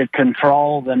 they could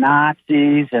control the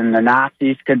Nazis and the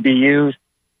Nazis could be used.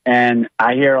 And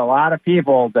I hear a lot of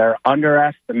people, they're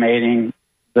underestimating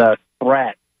the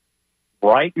threat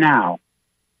right now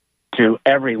to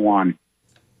everyone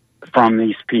from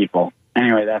these people.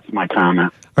 Anyway, that's my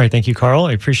comment. All right. Thank you, Carl.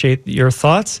 I appreciate your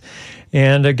thoughts.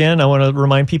 And again, I want to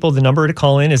remind people the number to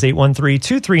call in is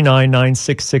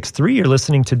 813-239-9663. You're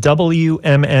listening to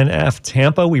WMNF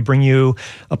Tampa. We bring you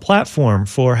a platform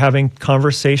for having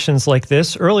conversations like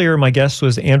this. Earlier, my guest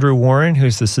was Andrew Warren,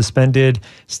 who's the suspended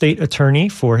state attorney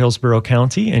for Hillsborough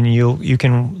County. And you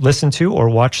can listen to or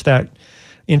watch that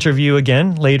interview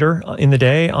again later in the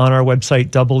day on our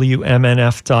website,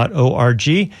 WMNF.org.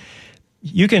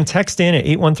 You can text in at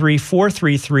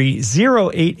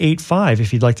 813-433-0885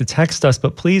 if you'd like to text us,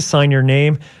 but please sign your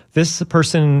name. This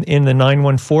person in the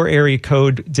 914 area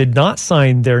code did not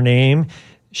sign their name.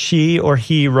 She or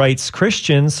he writes,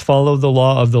 Christians follow the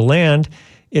law of the land.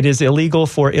 It is illegal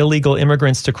for illegal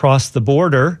immigrants to cross the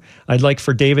border. I'd like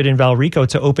for David in Valrico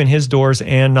to open his doors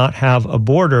and not have a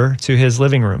border to his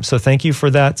living room. So thank you for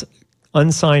that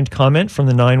unsigned comment from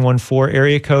the 914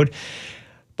 area code.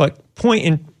 But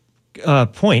point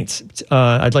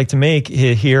I'd like to make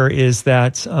here is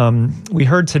that we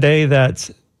heard today that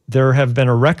there have been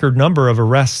a record number of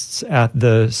arrests at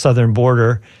the southern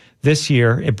border this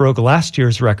year. It broke last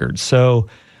year's record. So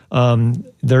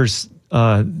there's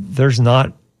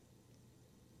not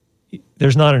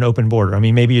an open border. I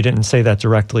mean, maybe you didn't say that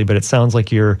directly, but it sounds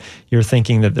like you're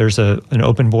thinking that there's an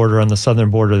open border on the southern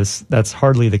border. That's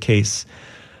hardly the case.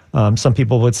 Some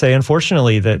people would say,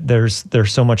 unfortunately, that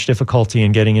there's so much difficulty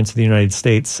in getting into the United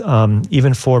States,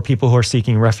 even for people who are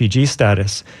seeking refugee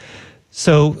status.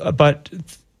 So, but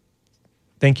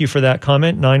thank you for that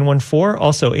comment, 914.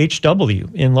 Also, HW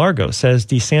in Largo says,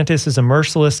 DeSantis is a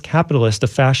merciless capitalist, a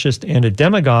fascist, and a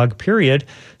demagogue, period.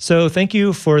 So thank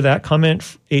you for that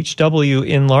comment, HW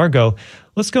in Largo.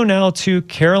 Let's go now to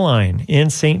Caroline in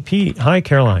St. Pete. Hi,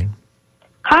 Caroline.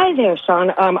 Hi there,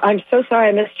 Sean. I'm so sorry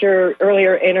I missed your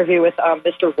earlier interview with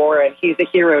Mr. Warren. He's a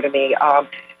hero to me.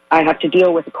 I have to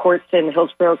deal with the courts in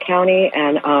Hillsborough County,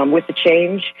 and with the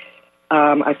change,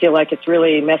 I feel like it's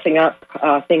really messing up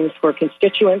things for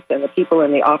constituents and the people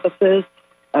in the offices.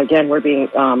 Again, we're being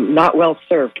not well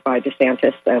served by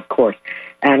DeSantis, of course.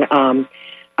 And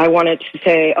I wanted to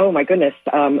say, oh my goodness,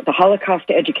 the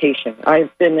Holocaust education. I've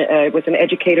been was an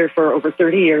educator for over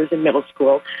 30 years in middle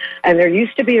school, and there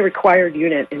used to be a required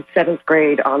unit in 7th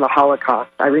grade on the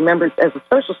Holocaust. I remember as a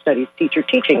social studies teacher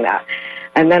teaching that.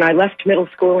 And then I left middle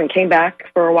school and came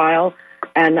back for a while,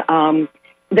 and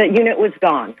that unit was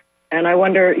gone. And I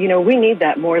wonder, we need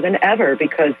that more than ever,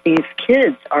 because these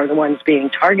kids are the ones being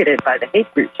targeted by the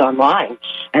hate groups online.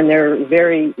 And they're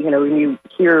very, when you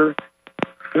hear,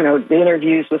 the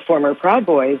interviews with former Proud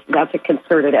Boys, that's a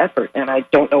concerted effort. And I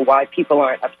don't know why people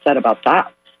aren't upset about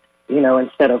that,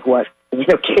 instead of what,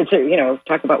 kids are,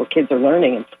 talk about what kids are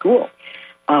learning in school.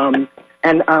 And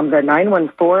the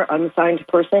 914 unsigned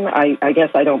person, I guess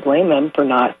I don't blame them for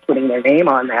not putting their name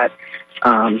on that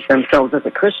themselves as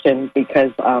a Christian,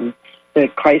 because the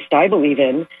Christ I believe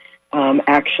in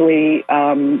actually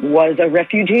was a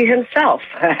refugee himself,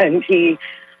 and he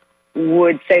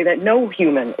would say that no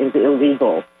human is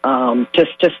illegal.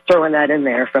 Just throwing that in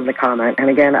there from the comment. And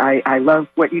again, I love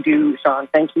what you do, Sean.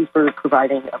 Thank you for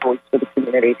providing a voice for the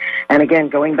community. And again,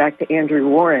 going back to Andrew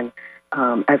Warren,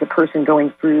 as a person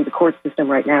going through the court system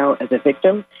right now as a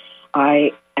victim,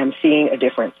 I am seeing a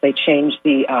difference. They changed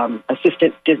the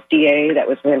assistant DA that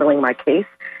was handling my case.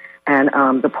 And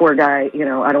the poor guy,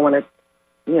 I don't want to,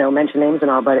 mention names and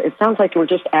all, but it sounds like we're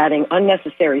just adding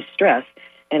unnecessary stress.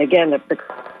 And again, the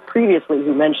previously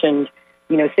who mentioned,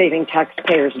 saving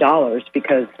taxpayers' dollars,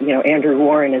 because, Andrew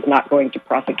Warren is not going to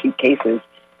prosecute cases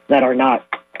that are not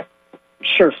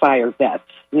surefire bets.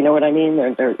 You know what I mean?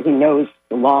 He knows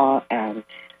the law, and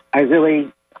I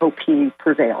really hope he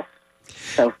prevails.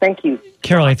 So thank you,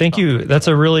 Caroline. Thank you. That's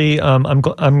a really.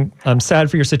 I'm sad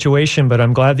for your situation, but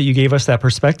I'm glad that you gave us that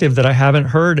perspective that I haven't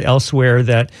heard elsewhere.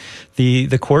 That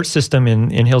the court system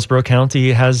in Hillsborough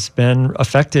County has been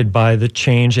affected by the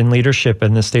change in leadership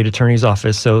in the state attorney's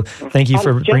office. So thank you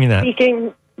for bringing that.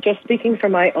 Just speaking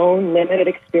from my own limited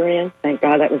experience, thank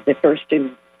God that was the first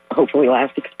and hopefully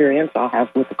last experience I'll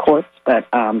have with the courts. But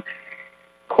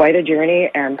quite a journey,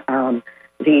 and.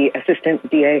 The assistant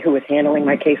DA who was handling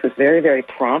my case was very, very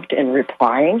prompt in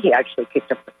replying. He actually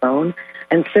picked up the phone.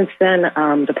 And since then,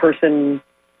 the person,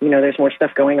 there's more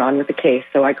stuff going on with the case.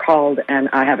 So I called, and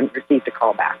I haven't received a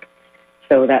call back.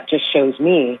 So that just shows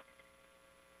me,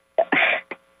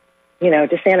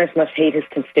 DeSantis must hate his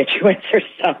constituents or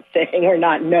something, or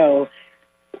not know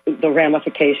the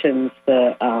ramifications,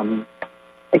 the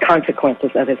consequences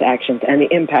of his actions and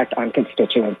the impact on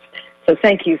constituents. So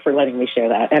thank you for letting me share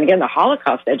that. And again, the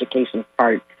Holocaust education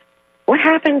part, what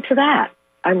happened to that?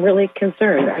 I'm really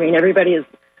concerned. I mean, everybody is,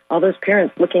 all those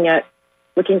parents looking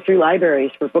through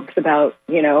libraries for books about,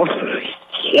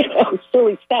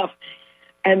 silly stuff.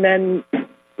 And then,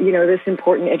 this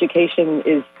important education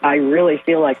is, I really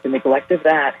feel like the neglect of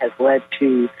that has led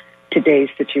to today's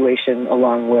situation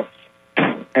along with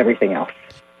everything else.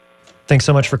 Thanks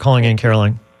so much for calling in,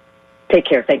 Caroline. Take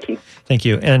care. Thank you. Thank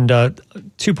you. And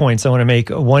 2 points I want to make.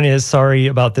 One is, sorry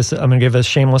about this. I'm going to give a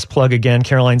shameless plug again.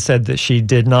 Caroline said that she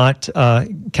did not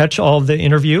catch all of the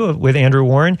interview with Andrew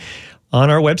Warren. on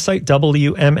our website,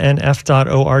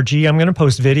 WMNF.org. I'm going to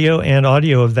post video and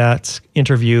audio of that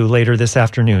interview later this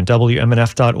afternoon,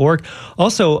 WMNF.org.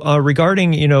 Also,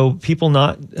 regarding, people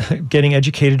not getting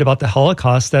educated about the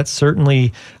Holocaust, that's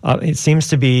certainly, it seems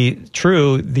to be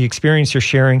true, the experience you're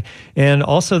sharing. And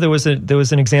also there was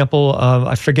an example,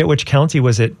 I forget which county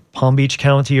was it, Palm Beach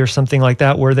County or something like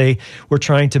that, where they were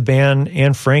trying to ban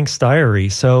Anne Frank's diary.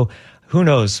 So who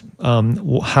knows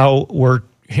whether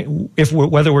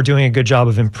we're doing a good job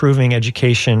of improving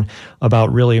education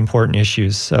about really important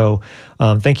issues. So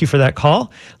thank you for that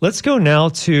call. Let's go now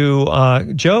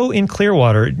to Joe in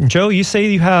Clearwater. Joe, you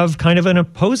say you have kind of an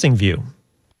opposing view.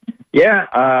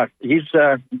 Yeah, he's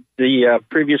the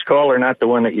previous caller, not the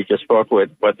one that you just spoke with,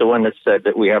 but the one that said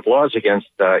that we have laws against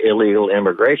illegal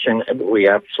immigration, and we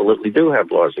absolutely do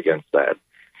have laws against that.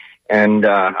 And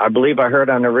I believe I heard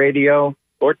on the radio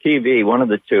or TV, one of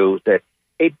the two, that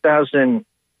 8,000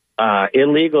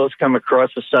 illegals come across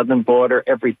the southern border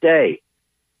every day.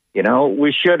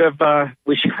 We should have,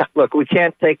 look, we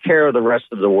can't take care of the rest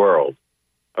of the world.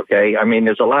 Okay. I mean,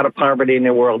 there's a lot of poverty in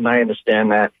the world, and I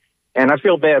understand that. And I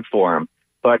feel bad for them,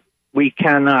 but we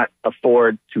cannot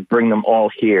afford to bring them all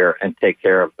here and take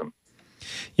care of them.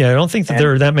 Yeah. I don't think that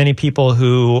there are that many people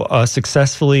who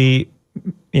successfully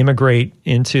immigrate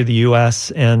into the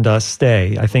U.S. and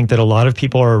stay. I think that a lot of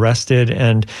people are arrested,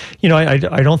 and I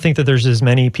don't think that there's as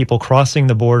many people crossing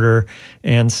the border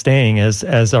and staying as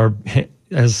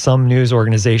some news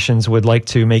organizations would like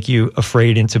to make you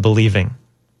afraid into believing.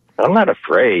 I'm not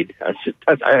afraid.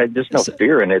 There's no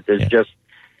fear in it. There's just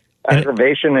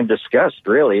aggravation and disgust,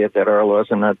 really, that our laws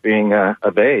are not being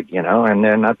obeyed, and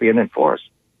they're not being enforced.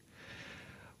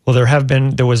 Well,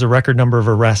 there was a record number of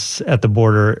arrests at the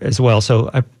border as well. So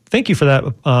I thank you for that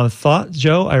thought,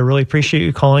 Joe. I really appreciate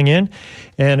you calling in.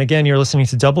 And again, you're listening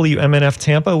to WMNF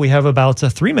Tampa. We have about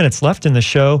 3 minutes left in the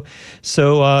show.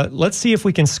 So let's see if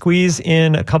we can squeeze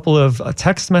in a couple of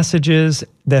text messages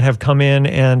that have come in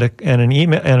and an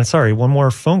email, one more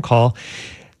phone call.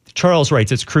 Charles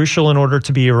writes, it's crucial in order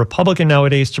to be a Republican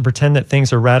nowadays to pretend that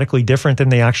things are radically different than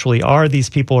they actually are. These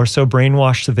people are so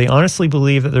brainwashed that they honestly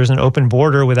believe that there's an open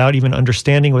border without even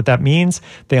understanding what that means.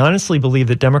 They honestly believe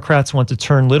that Democrats want to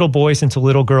turn little boys into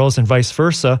little girls and vice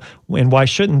versa. And why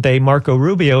shouldn't they? Marco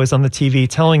Rubio is on the TV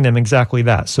telling them exactly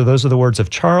that. So those are the words of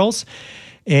Charles.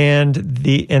 And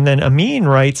then Amin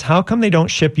writes, how come they don't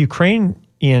ship Ukrainian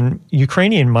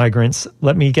migrants?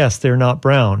 Let me guess, they're not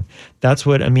brown. That's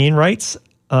what Amin writes.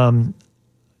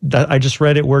 That I just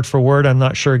read it word for word. I'm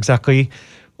not sure exactly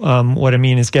what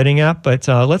Amin is getting at, but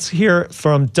let's hear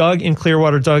from Doug in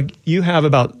Clearwater. Doug, you have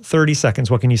about 30 seconds.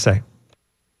 What can you say?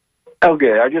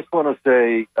 Okay, I just want to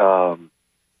say, Governor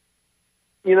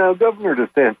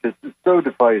DeSantis is so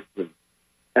divisive,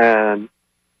 and,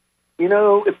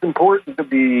 it's important to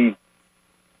be,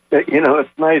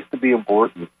 it's nice to be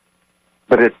important,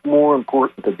 but it's more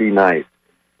important to be nice.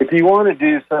 If you want to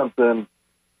do something,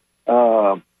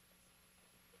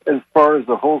 as far as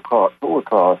the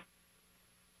Holocaust,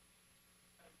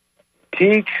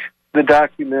 teach the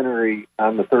documentary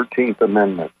on the 13th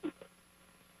Amendment.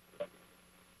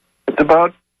 It's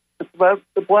about the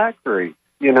black race,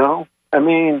 I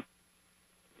mean,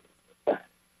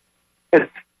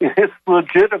 it's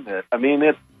legitimate. I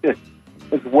mean, it's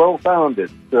well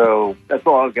founded. So that's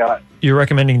all I've got. You're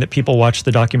recommending that people watch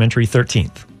the documentary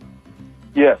 13th?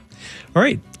 Yes. All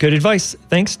right. Good advice.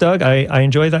 Thanks, Doug. I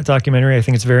enjoy that documentary. I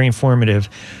think it's very informative.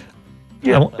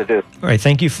 Yes, it is. All right.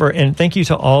 Thank you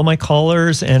to all my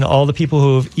callers and all the people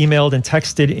who have emailed and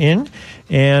texted in.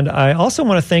 And I also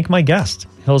want to thank my guest,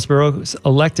 Hillsboro's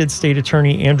elected state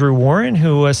attorney, Andrew Warren,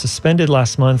 who was suspended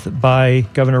last month by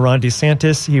Governor Ron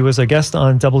DeSantis. He was a guest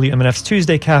on WMNF's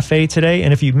Tuesday Cafe today.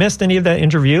 And if you missed any of that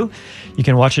interview, you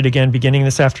can watch it again beginning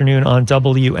this afternoon on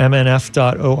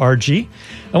WMNF.org.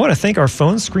 I want to thank our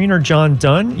phone screener, John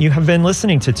Dunn. You have been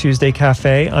listening to Tuesday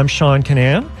Cafe. I'm Sean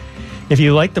Canan. If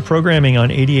you like the programming on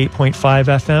 88.5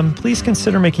 FM, please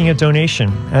consider making a donation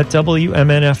at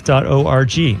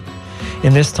WMNF.org.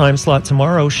 In this time slot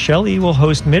tomorrow, Shelley will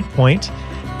host Midpoint.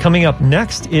 Coming up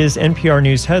next is NPR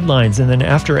News Headlines, and then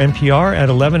after NPR at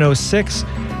 11:06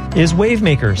 is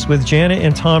Wavemakers with Janet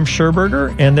and Tom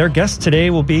Scherberger, and their guest today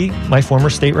will be my former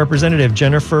state representative,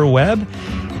 Jennifer Webb.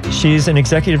 She's an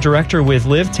executive director with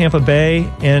Live Tampa Bay,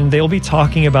 and they'll be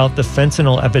talking about the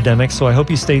fentanyl epidemic, so I hope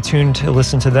you stay tuned to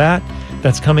listen to that.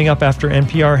 That's coming up after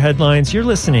NPR Headlines. You're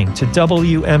listening to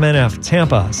WMNF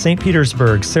Tampa, St.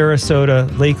 Petersburg,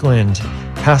 Sarasota, Lakeland,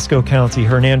 Pasco County,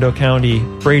 Hernando County,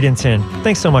 Bradenton.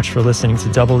 Thanks so much for listening to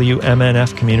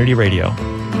WMNF Community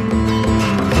Radio.